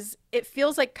because it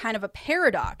feels like kind of a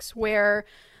paradox where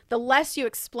the less you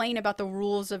explain about the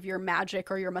rules of your magic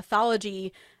or your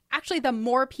mythology, actually the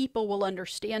more people will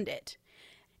understand it.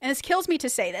 And this kills me to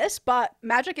say this, but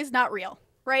magic is not real,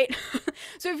 right?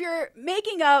 So if you're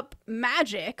making up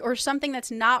magic or something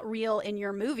that's not real in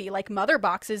your movie, like mother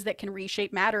boxes that can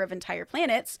reshape matter of entire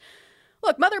planets,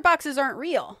 look, mother boxes aren't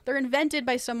real. They're invented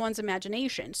by someone's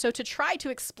imagination. So to try to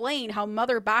explain how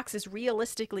mother boxes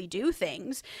realistically do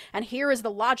things, and here is the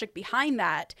logic behind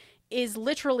that, is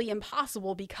literally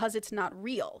impossible because it's not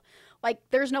real. Like,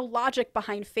 there's no logic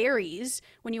behind fairies.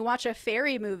 When you watch a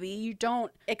fairy movie, you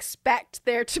don't expect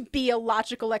there to be a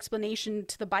logical explanation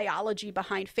to the biology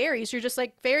behind fairies. You're just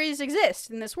like, fairies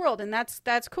exist in this world, and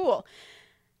that's cool.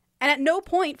 And at no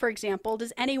point, for example,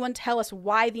 does anyone tell us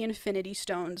why the Infinity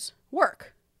Stones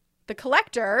work. The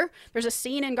Collector, there's a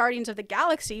scene in Guardians of the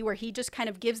Galaxy where he just kind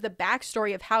of gives the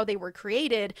backstory of how they were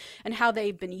created and how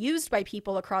they've been used by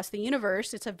people across the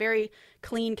universe. It's a very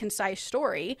clean, concise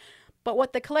story. But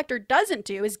what the Collector doesn't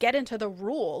do is get into the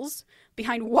rules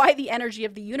behind why the energy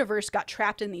of the universe got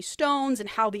trapped in these stones and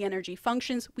how the energy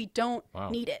functions. We don't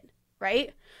need it,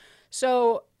 right?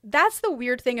 So that's the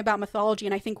weird thing about mythology,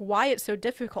 and I think why it's so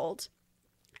difficult.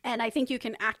 And I think you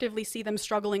can actively see them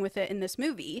struggling with it in this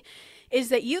movie, is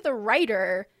that you, the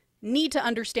writer, need to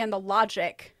understand the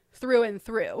logic through and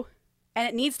through. And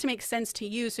it needs to make sense to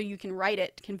you so you can write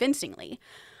it convincingly.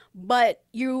 But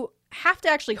you have to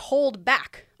actually hold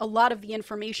back a lot of the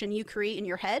information you create in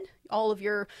your head, all of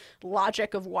your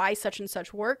logic of why such and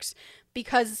such works,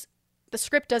 because the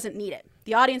script doesn't need it.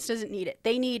 The audience doesn't need it.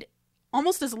 They need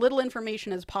almost as little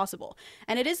information as possible.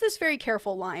 And it is this very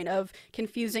careful line of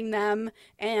confusing them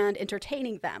and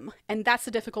entertaining them. And that's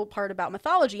the difficult part about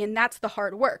mythology, and that's the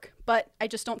hard work. But I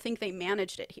just don't think they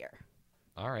managed it here.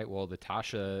 All right, well, the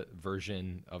Tasha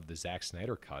version of the Zack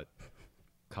Snyder cut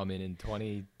coming in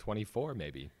 2024,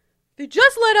 maybe. They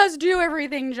just let us do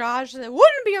everything, Josh. That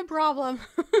wouldn't be a problem.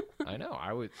 I know.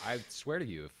 I swear to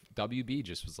you, if WB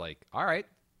just was like, all right,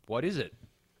 what is it?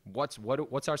 What's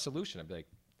our solution? I'd be like,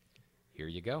 here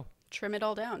you go. Trim it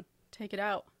all down. Take it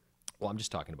out. Well, I'm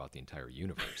just talking about the entire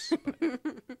universe. But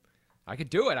I could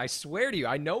do it. I swear to you.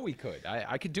 I know we could.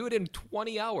 I could do it in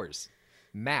 20 hours.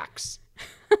 Max.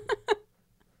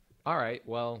 All right.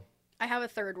 Well. I have a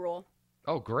third rule.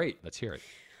 Oh, great. Let's hear it.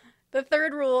 The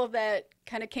third rule that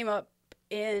kind of came up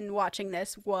in watching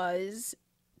this was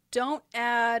don't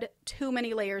add too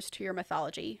many layers to your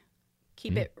mythology.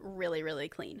 Keep it really, really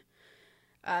clean.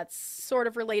 It's sort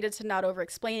of related to not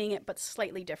over-explaining it, but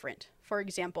slightly different. For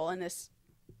example, and this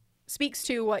speaks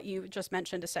to what you just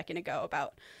mentioned a second ago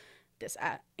about this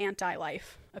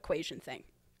anti-life equation thing.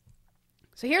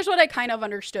 So here's what I kind of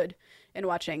understood in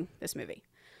watching this movie.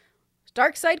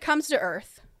 Darkseid comes to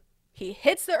Earth. He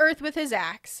hits the Earth with his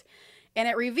axe, and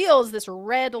it reveals this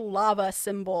red lava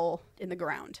symbol in the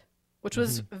ground, which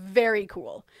was very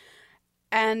cool.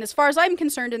 And as far as I'm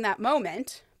concerned in that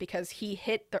moment, because he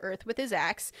hit the Earth with his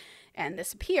axe and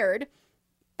this appeared,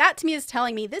 that to me is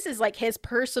telling me this is like his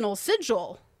personal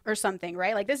sigil or something,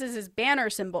 right? Like this is his banner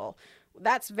symbol.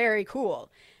 That's very cool.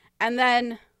 And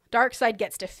then Darkseid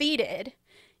gets defeated,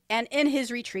 and in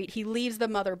his retreat, he leaves the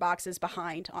mother boxes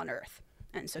behind on Earth.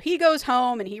 And so he goes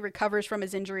home and he recovers from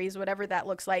his injuries, whatever that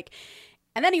looks like.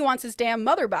 And then he wants his damn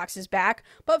mother boxes back.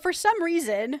 But for some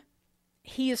reason,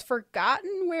 he has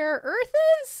forgotten where Earth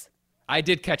is. I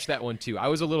did catch that one too. I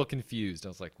was a little confused. I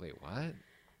was like, wait, what?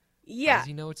 Yeah. How does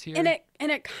he know it's here?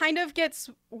 And it kind of gets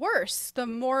worse the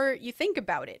more you think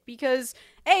about it. Because,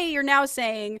 A, you're now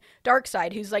saying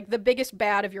Darkseid, who's like the biggest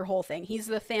bad of your whole thing. He's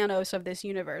the Thanos of this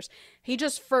universe. He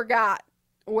just forgot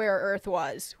where Earth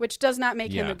was, which does not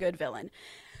make him a good villain.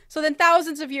 So then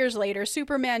thousands of years later,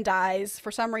 Superman dies.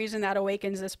 For some reason, that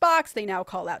awakens this box. They now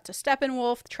call out to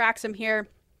Steppenwolf, tracks him here.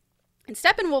 And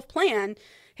Steppenwolf plan,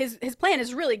 his plan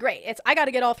is really great. It's, I got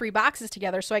to get all three boxes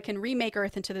together so I can remake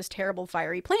Earth into this terrible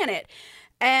fiery planet.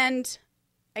 And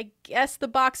I guess the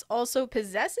box also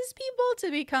possesses people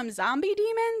to become zombie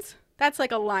demons. That's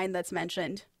like a line that's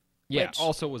mentioned. Yeah,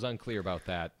 also was unclear about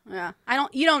that. Yeah,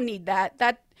 you don't need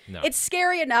that. No. It's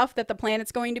scary enough that the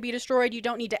planet's going to be destroyed. You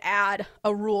don't need to add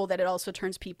a rule that it also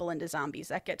turns people into zombies.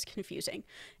 That gets confusing.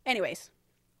 Anyways.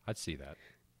 I'd see that.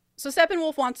 So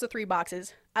Steppenwolf wants the three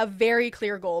boxes. A very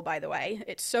clear goal, by the way.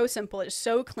 It's so simple. It's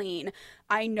so clean.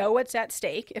 I know what's at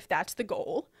stake if that's the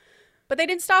goal. But they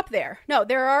didn't stop there. No,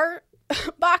 there are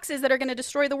boxes that are going to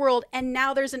destroy the world. And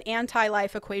now there's an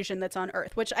anti-life equation that's on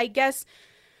Earth, which I guess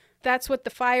that's what the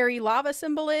fiery lava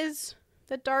symbol is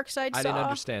that Darkseid saw. I didn't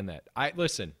understand that.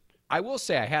 Listen, I will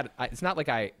say it's not like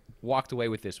I walked away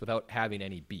with this without having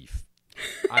any beef.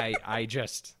 I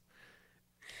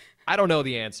don't know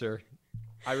the answer.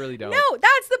 I really don't. No,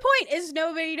 that's the point, is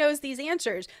nobody knows these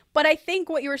answers. But I think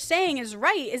what you were saying is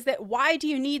right, is that why do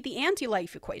you need the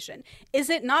anti-life equation? Is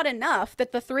it not enough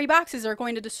that the three boxes are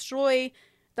going to destroy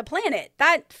the planet?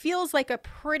 That feels like a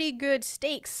pretty good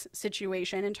stakes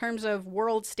situation in terms of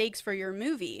world stakes for your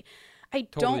movie. I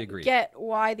totally don't get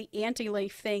why the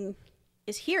anti-life thing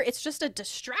is here. It's just a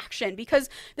distraction because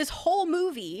this whole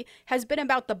movie has been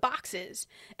about the boxes.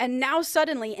 And now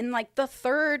suddenly in like the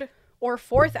third or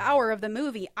fourth hour of the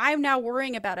movie, I'm now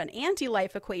worrying about an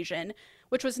anti-life equation,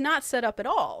 which was not set up at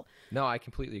all. No, I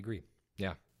completely agree.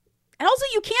 Yeah. And also,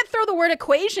 you can't throw the word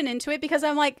equation into it because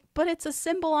I'm like, but it's a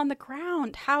symbol on the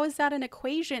ground. How is that an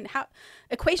equation?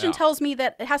 Equation tells me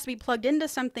that it has to be plugged into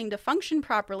something to function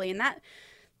properly, and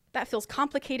that feels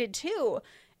complicated too.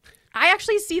 I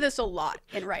actually see this a lot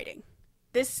in writing.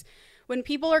 When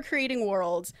people are creating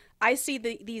worlds, I see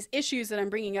these issues that I'm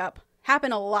bringing up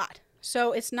happen a lot.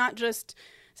 So it's not just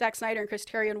Zack Snyder and Chris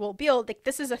Terrio and Will Beall. Like,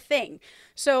 this is a thing.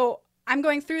 So I'm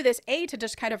going through this, A, to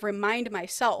just kind of remind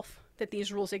myself that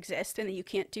these rules exist and that you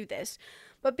can't do this,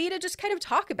 but B, to just kind of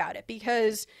talk about it,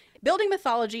 because building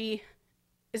mythology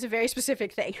is a very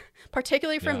specific thing,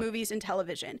 particularly for movies and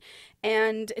television.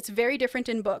 And it's very different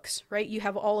in books, right? You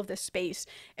have all of this space.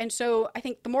 And so I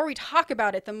think the more we talk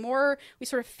about it, the more we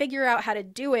sort of figure out how to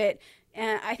do it.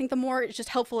 And I think the more it's just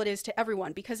helpful it is to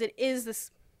everyone, because it is this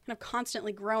kind of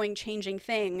constantly growing, changing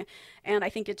thing. And I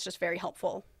think it's just very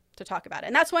helpful to talk about it.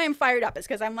 And that's why I'm fired up, is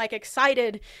because I'm like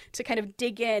excited to kind of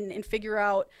dig in and figure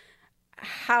out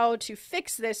how to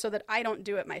fix this so that I don't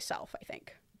do it myself, I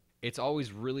think. It's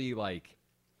always really like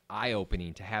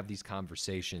eye-opening to have these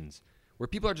conversations where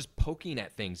people are just poking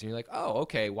at things and you're like, oh,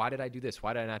 okay, why did I do this?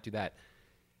 Why did I not do that?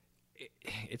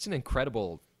 It's an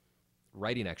incredible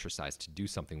writing exercise to do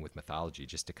something with mythology,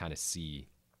 just to kind of see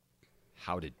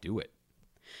how to do it.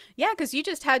 Yeah, because you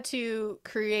just had to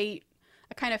create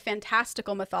a kind of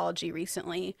fantastical mythology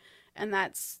recently, and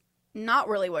that's not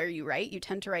really where you write. You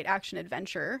tend to write action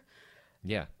adventure.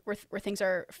 Yeah. Where things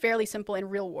are fairly simple in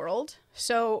real world.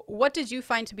 So what did you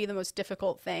find to be the most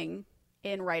difficult thing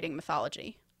in writing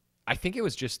mythology? I think it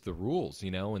was just the rules,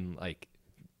 and like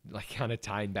kind of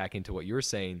tying back into what you were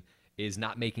saying, is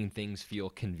not making things feel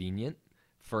convenient.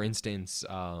 For instance,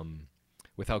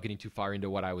 without getting too far into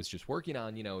what I was just working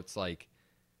on, it's like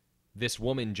this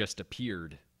woman just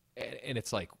appeared, and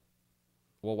it's like,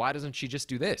 well, why doesn't she just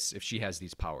do this if she has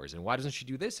these powers? And why doesn't she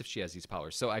do this if she has these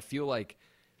powers? So I feel like,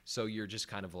 so you're just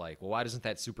kind of like, well, why doesn't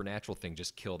that supernatural thing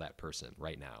just kill that person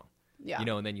right now? Yeah.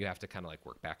 And then you have to kind of like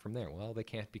work back from there. Well, they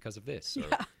can't because of this.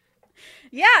 Or...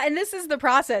 Yeah, and this is the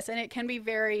process, and it can be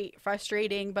very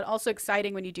frustrating, but also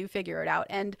exciting when you do figure it out.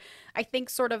 And I think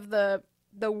sort of the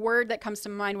word that comes to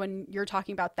mind when you're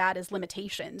talking about that is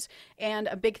limitations. And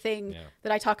a big thing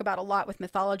that I talk about a lot with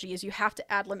mythology is you have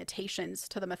to add limitations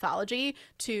to the mythology,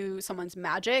 to someone's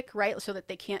magic, right? So that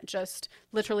they can't just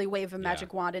literally wave a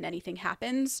magic wand and anything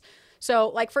happens. So,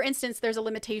 like, for instance, there's a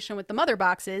limitation with the mother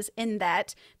boxes in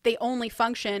that they only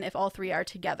function if all three are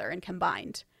together and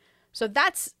combined. So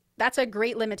that's a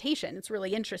great limitation. It's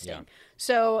really interesting. Yeah.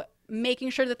 So making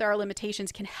sure that there are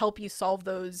limitations can help you solve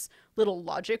those little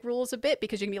logic rules a bit,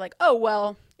 because you can be like, oh,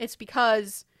 well, it's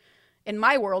because in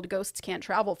my world, ghosts can't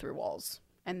travel through walls.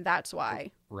 And that's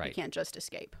why you can't just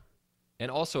escape.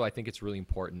 And also, I think it's really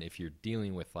important if you're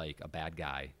dealing with like a bad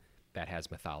guy that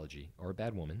has mythology, or a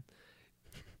bad woman,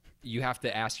 you have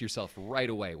to ask yourself right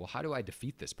away, well, how do I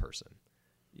defeat this person?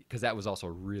 Because that was also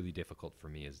really difficult for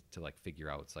me, is to like figure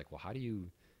out, it's like, well, how do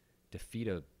you defeat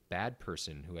a bad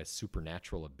person who has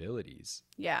supernatural abilities?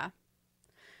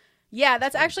 Yeah,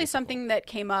 that's actually something that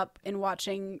came up in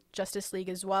watching Justice League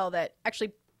as well, that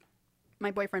actually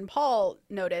my boyfriend Paul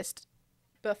noticed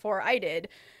before I did.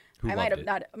 I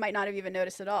might not have even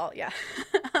noticed at all. Yeah.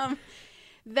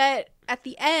 That at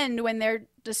the end, when they're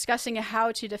discussing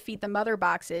how to defeat the mother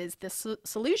boxes, the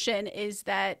solution is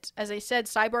that, as I said,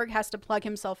 Cyborg has to plug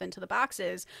himself into the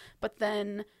boxes, but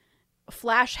then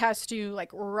Flash has to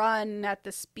like run at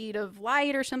the speed of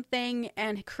light or something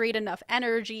and create enough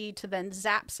energy to then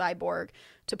zap Cyborg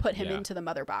to put him into the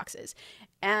mother boxes.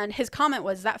 And his comment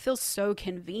was, that feels so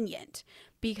convenient,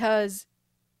 because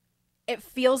it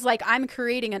feels like I'm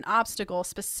creating an obstacle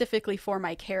specifically for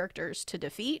my characters to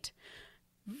defeat,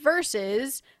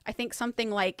 versus I think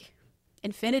something like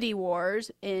Infinity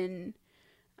Wars in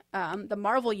the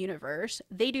Marvel universe.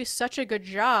 They do such a good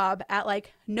job at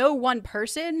like, no one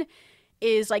person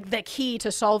is like the key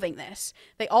to solving this.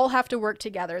 They all have to work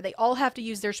together. They all have to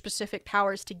use their specific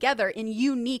powers together in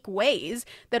unique ways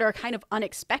that are kind of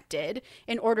unexpected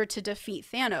in order to defeat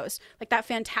Thanos. Like that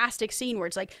fantastic scene where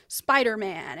it's like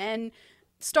Spider-Man and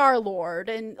Star-Lord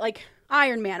and like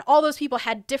Iron Man, all those people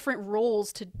had different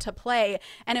roles to play,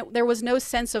 and there was no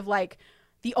sense of like,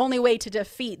 the only way to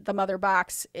defeat the mother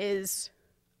box is,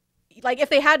 like, if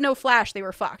they had no Flash, they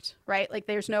were fucked, right? Like,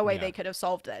 there's no way they could have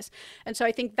solved this. And so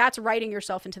I think that's writing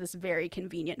yourself into this very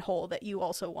convenient hole that you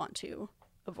also want to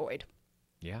avoid.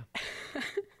 Yeah.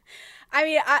 I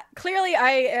mean, clearly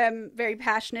I am very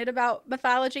passionate about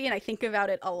mythology and I think about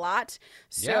it a lot.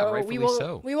 Yeah, So rightfully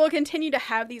so. we will continue to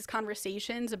have these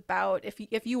conversations about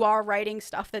if you are writing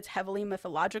stuff that's heavily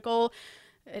mythological,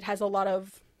 it has a lot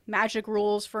of magic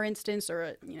rules, for instance, or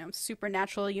a,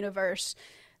 supernatural universe.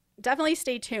 Definitely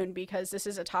stay tuned because this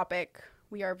is a topic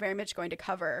we are very much going to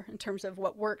cover in terms of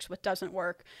what works, what doesn't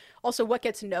work. Also, what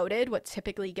gets noted, what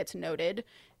typically gets noted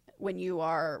when you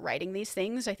are writing these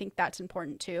things. I think that's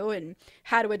important too, and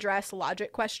how to address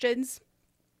logic questions,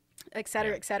 et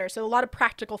cetera, Yeah. et cetera. So, a lot of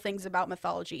practical things about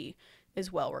mythology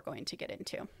as well, we're going to get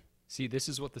into. See, this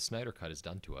is what the Snyder Cut has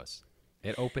done to us.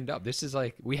 It opened up. This is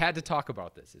like, we had to talk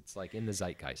about this. It's like in the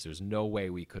zeitgeist. There's no way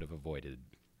we could have avoided.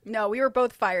 No, we were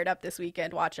both fired up this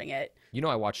weekend watching it. You know,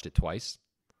 I watched it twice.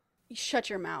 Shut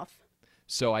your mouth.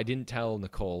 So I didn't tell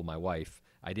Nicole, my wife,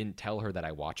 I didn't tell her that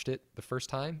I watched it the first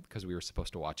time because we were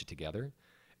supposed to watch it together.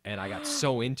 And I got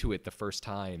so into it the first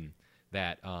time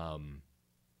that,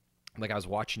 like I was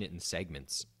watching it in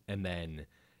segments, and then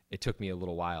it took me a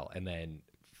little while. And then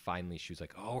finally she was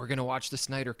like, "Oh, we're going to watch the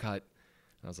Snyder Cut."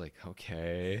 I was like,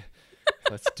 "Okay,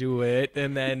 let's do it."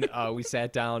 And then we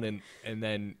sat down and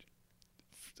then,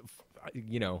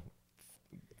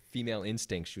 female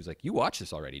instinct, she was like, "You watched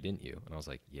this already, didn't you?" And I was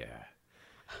like, "Yeah."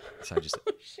 So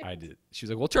I did. She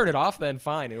was like, "Well, turn it off then."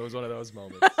 Fine. It was one of those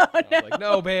moments. Oh, I was like,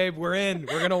 "No, babe, we're in.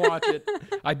 We're going to watch it."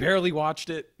 I barely watched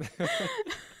it.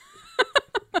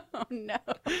 Oh, no.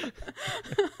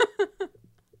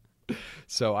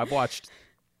 So I've watched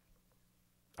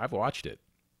it.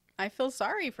 I feel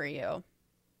sorry for you.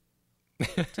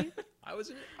 I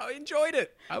enjoyed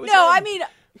it. I mean,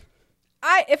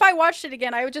 if I watched it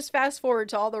again, I would just fast forward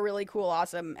to all the really cool,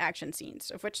 awesome action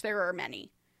scenes, of which there are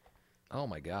many. Oh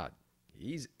my God.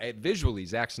 He's visually,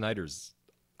 Zack Snyder's,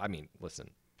 I mean, listen,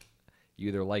 you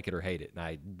either like it or hate it. And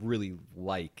I really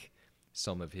like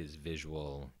some of his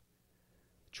visual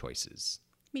choices.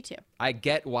 Me too. I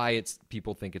get why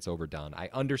people think it's overdone. I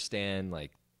understand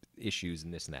like issues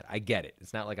and this and that. I get it.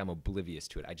 It's not like I'm oblivious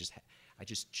to it. I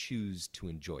just choose to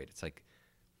enjoy it. It's like,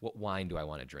 what wine do I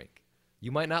want to drink?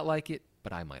 You might not like it,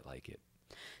 but I might like it.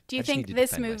 Do you think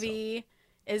this movie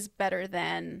is better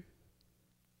than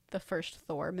the first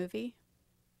Thor movie?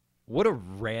 What a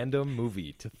random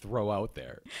movie to throw out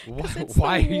there. It's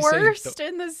Why are the you worst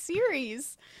saying in the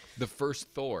series. the first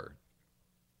Thor?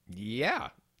 Yeah,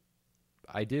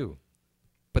 I do.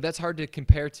 But that's hard to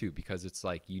compare to because it's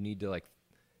like you need to like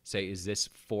say, is this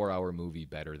 4-hour movie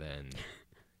better than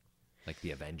like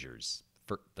the Avengers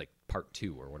for like part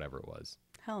 2 or whatever it was?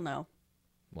 Hell no.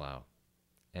 Wow.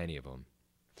 Any of them.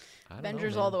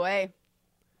 Avengers all the way.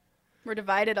 We're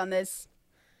divided on this.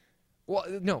 Well,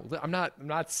 no, I'm not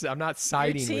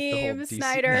siding with the whole DC.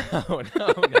 Snyder.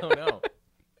 No.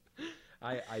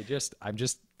 I'm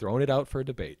just throwing it out for a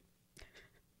debate.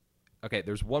 Okay,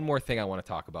 there's one more thing I want to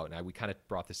talk about, and we kind of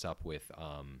brought this up with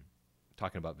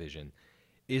talking about Vision,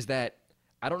 is that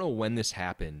I don't know when this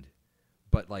happened,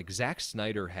 but like Zack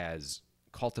Snyder has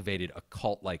cultivated a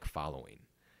cult-like following.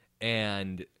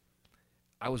 And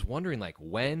I was wondering like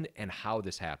when and how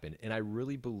this happened, and I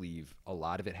really believe a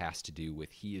lot of it has to do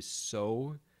with he is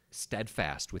so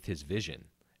steadfast with his vision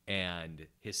and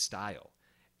his style.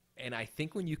 And I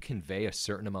think when you convey a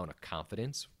certain amount of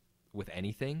confidence with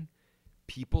anything,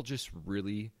 people just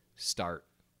really start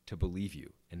to believe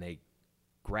you, and they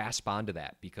grasp onto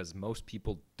that because most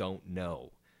people don't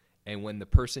know. And when the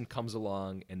person comes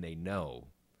along and they know,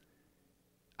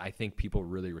 I think people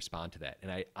really respond to that.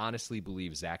 And I honestly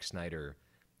believe Zack Snyder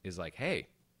is like, hey,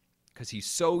 because he's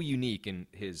so unique in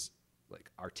his like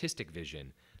artistic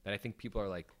vision that I think people are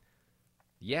like,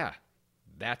 yeah,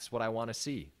 that's what I want to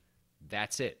see.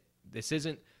 That's it. This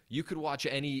isn't, you could watch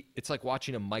it's like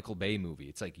watching a Michael Bay movie.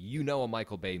 It's like, a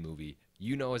Michael Bay movie,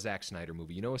 a Zack Snyder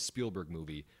movie, a Spielberg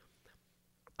movie.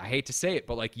 I hate to say it,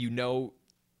 but like,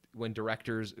 when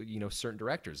directors, certain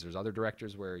directors, there's other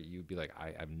directors where you'd be like,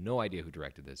 I have no idea who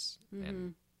directed this,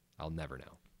 and I'll never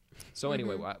know. So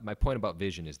anyway, my point about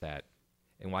vision is that,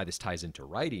 and why this ties into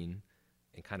writing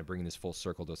and kind of bringing this full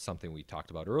circle to something we talked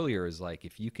about earlier, is like,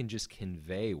 if you can just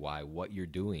convey why what you're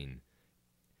doing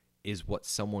is what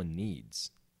someone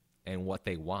needs and what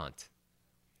they want,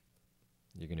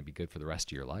 you're going to be good for the rest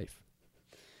of your life.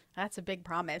 That's a big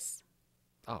promise.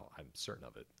 Oh, I'm certain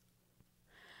of it.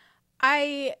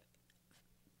 I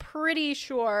pretty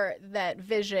sure that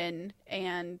vision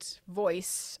and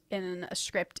voice in a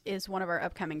script is one of our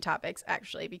upcoming topics,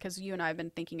 actually, because you and I have been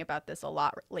thinking about this a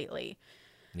lot lately.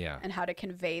 Yeah. And how to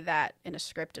convey that in a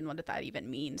script and what that even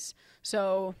means.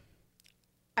 So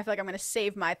I feel like I'm going to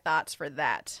save my thoughts for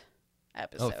that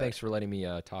episode. Oh, thanks for letting me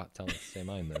say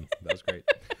mine then. That was great.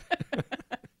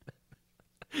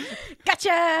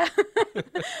 Gotcha.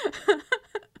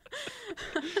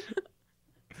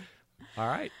 All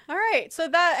right. All right. So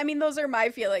that, I mean, those are my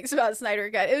feelings about Snyder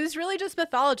Cut. It was really just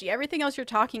mythology. Everything else you're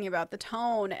talking about, the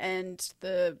tone and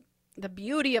the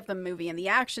beauty of the movie and the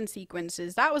action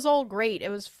sequences, that was all great. It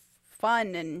was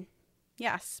fun and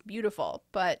yes, beautiful,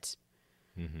 but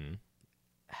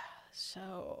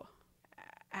so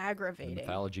aggravating. The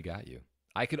mythology got you.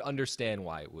 I could understand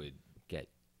why it would get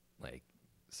like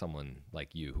someone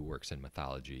like you who works in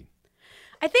mythology.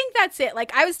 I think that's it.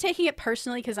 Like, I was taking it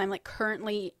personally because I'm like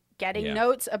currently getting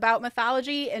notes about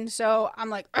mythology, and so I'm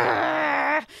like,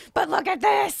 but look at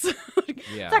this.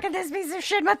 Look at this piece of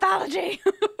shit mythology.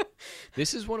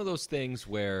 This is one of those things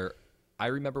where I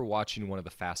remember watching one of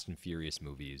the Fast and Furious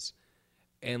movies,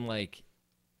 and like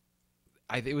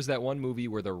it was that one movie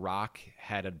where The Rock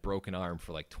had a broken arm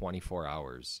for like 24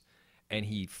 hours, and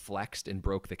he flexed and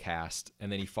broke the cast,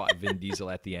 and then he fought Vin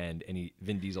Diesel at the end, and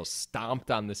Vin Diesel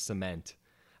stomped on the cement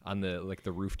on the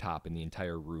rooftop and the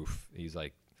entire roof. He's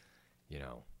like, you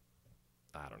know,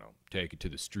 I don't know, take it to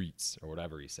the streets or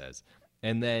whatever he says.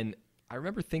 And then I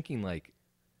remember thinking, like,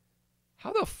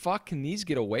 how the fuck can these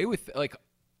get away with, like,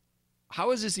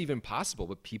 how is this even possible?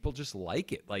 But people just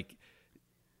like it. Like,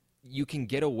 you can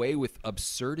get away with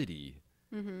absurdity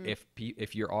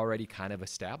if you're already kind of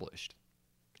established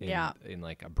in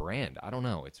like a brand. I don't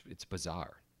know. It's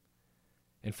bizarre.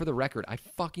 And for the record, I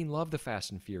fucking love the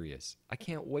Fast and Furious. I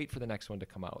can't wait for the next one to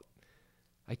come out.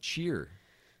 I cheer.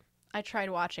 I tried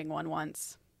watching one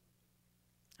once,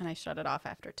 and I shut it off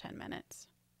after 10 minutes.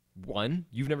 One?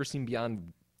 You've never seen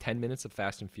beyond 10 minutes of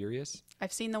Fast and Furious?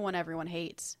 I've seen the one everyone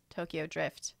hates, Tokyo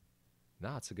Drift.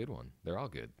 No, it's a good one. They're all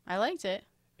good. I liked it.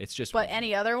 It's just... But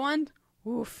any other one?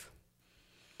 Oof.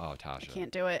 Oh, Tasha. I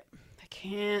can't do it. I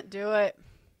can't do it.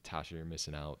 Tasha, you're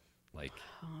missing out. Like...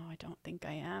 Oh, I don't think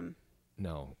I am.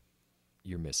 No,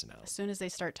 you're missing out. As soon as they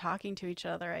start talking to each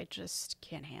other, I just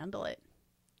can't handle it.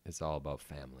 It's all about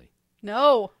family.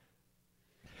 No.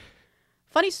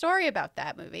 Funny story about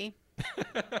that movie.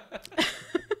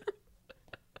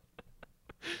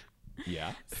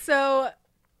 Yeah. So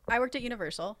I worked at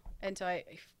Universal, and so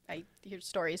I hear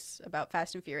stories about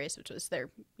Fast and Furious, which was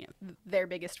their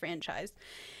biggest franchise.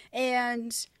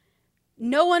 And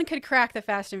no one could crack the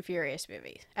Fast and Furious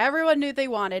movie. Everyone knew they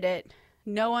wanted it.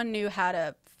 No one knew how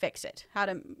to fix it, how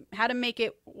to make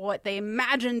it what they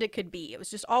imagined it could be. It was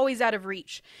just always out of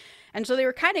reach. And so they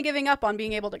were kind of giving up on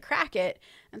being able to crack it.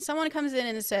 And someone comes in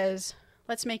and says,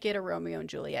 let's make it a Romeo and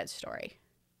Juliet story.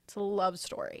 It's a love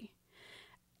story.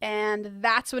 And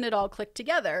that's when it all clicked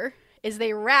together, is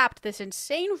they wrapped this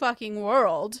insane fucking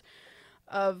world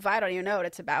of, I don't even know what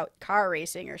it's about, car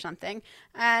racing or something,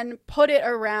 and put it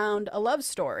around a love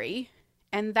story.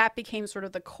 And that became sort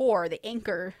of the core, the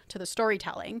anchor to the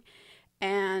storytelling.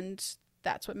 And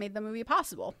that's what made the movie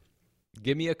possible.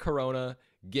 Give me a Corona,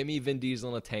 give me Vin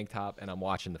Diesel in a tank top, and I'm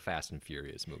watching the Fast and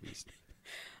Furious movies.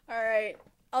 All right.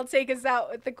 I'll take us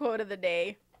out with the quote of the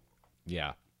day.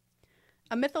 Yeah.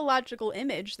 A mythological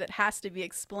image that has to be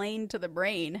explained to the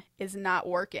brain is not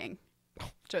working.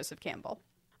 Joseph Campbell.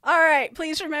 All right,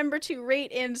 please remember to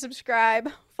rate and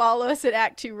subscribe. Follow us at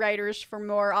Act 2 Writers for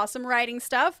more awesome writing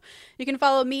stuff. You can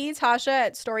follow me, Tasha,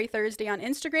 at Story Thursday on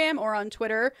Instagram or on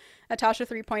Twitter at Tasha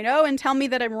 3.0 and tell me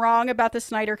that I'm wrong about the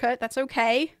Snyder Cut. That's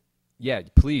okay. Yeah,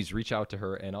 please reach out to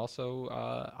her. And also,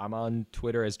 I'm on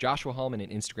Twitter as Joshua Hallman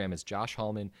and Instagram as Josh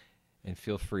Hallman. And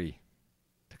feel free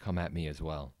to come at me as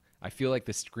well. I feel like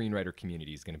the screenwriter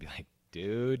community is going to be like,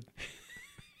 dude,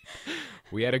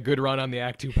 we had a good run on the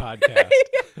Act 2 podcast.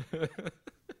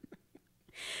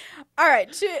 All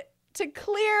right, to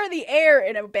clear the air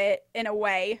in a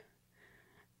way,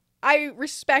 I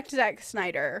respect Zack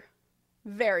Snyder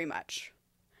very much.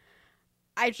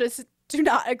 I just do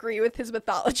not agree with his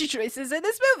mythology choices in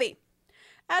this movie.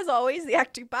 As always, the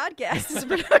Act 2 podcast is a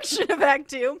production of Act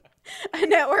 2, a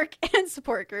network and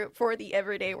support group for the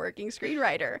everyday working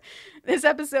screenwriter. This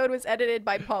episode was edited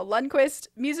by Paul Lundquist,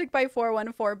 music by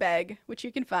 414 Beg, which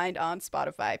you can find on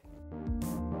Spotify.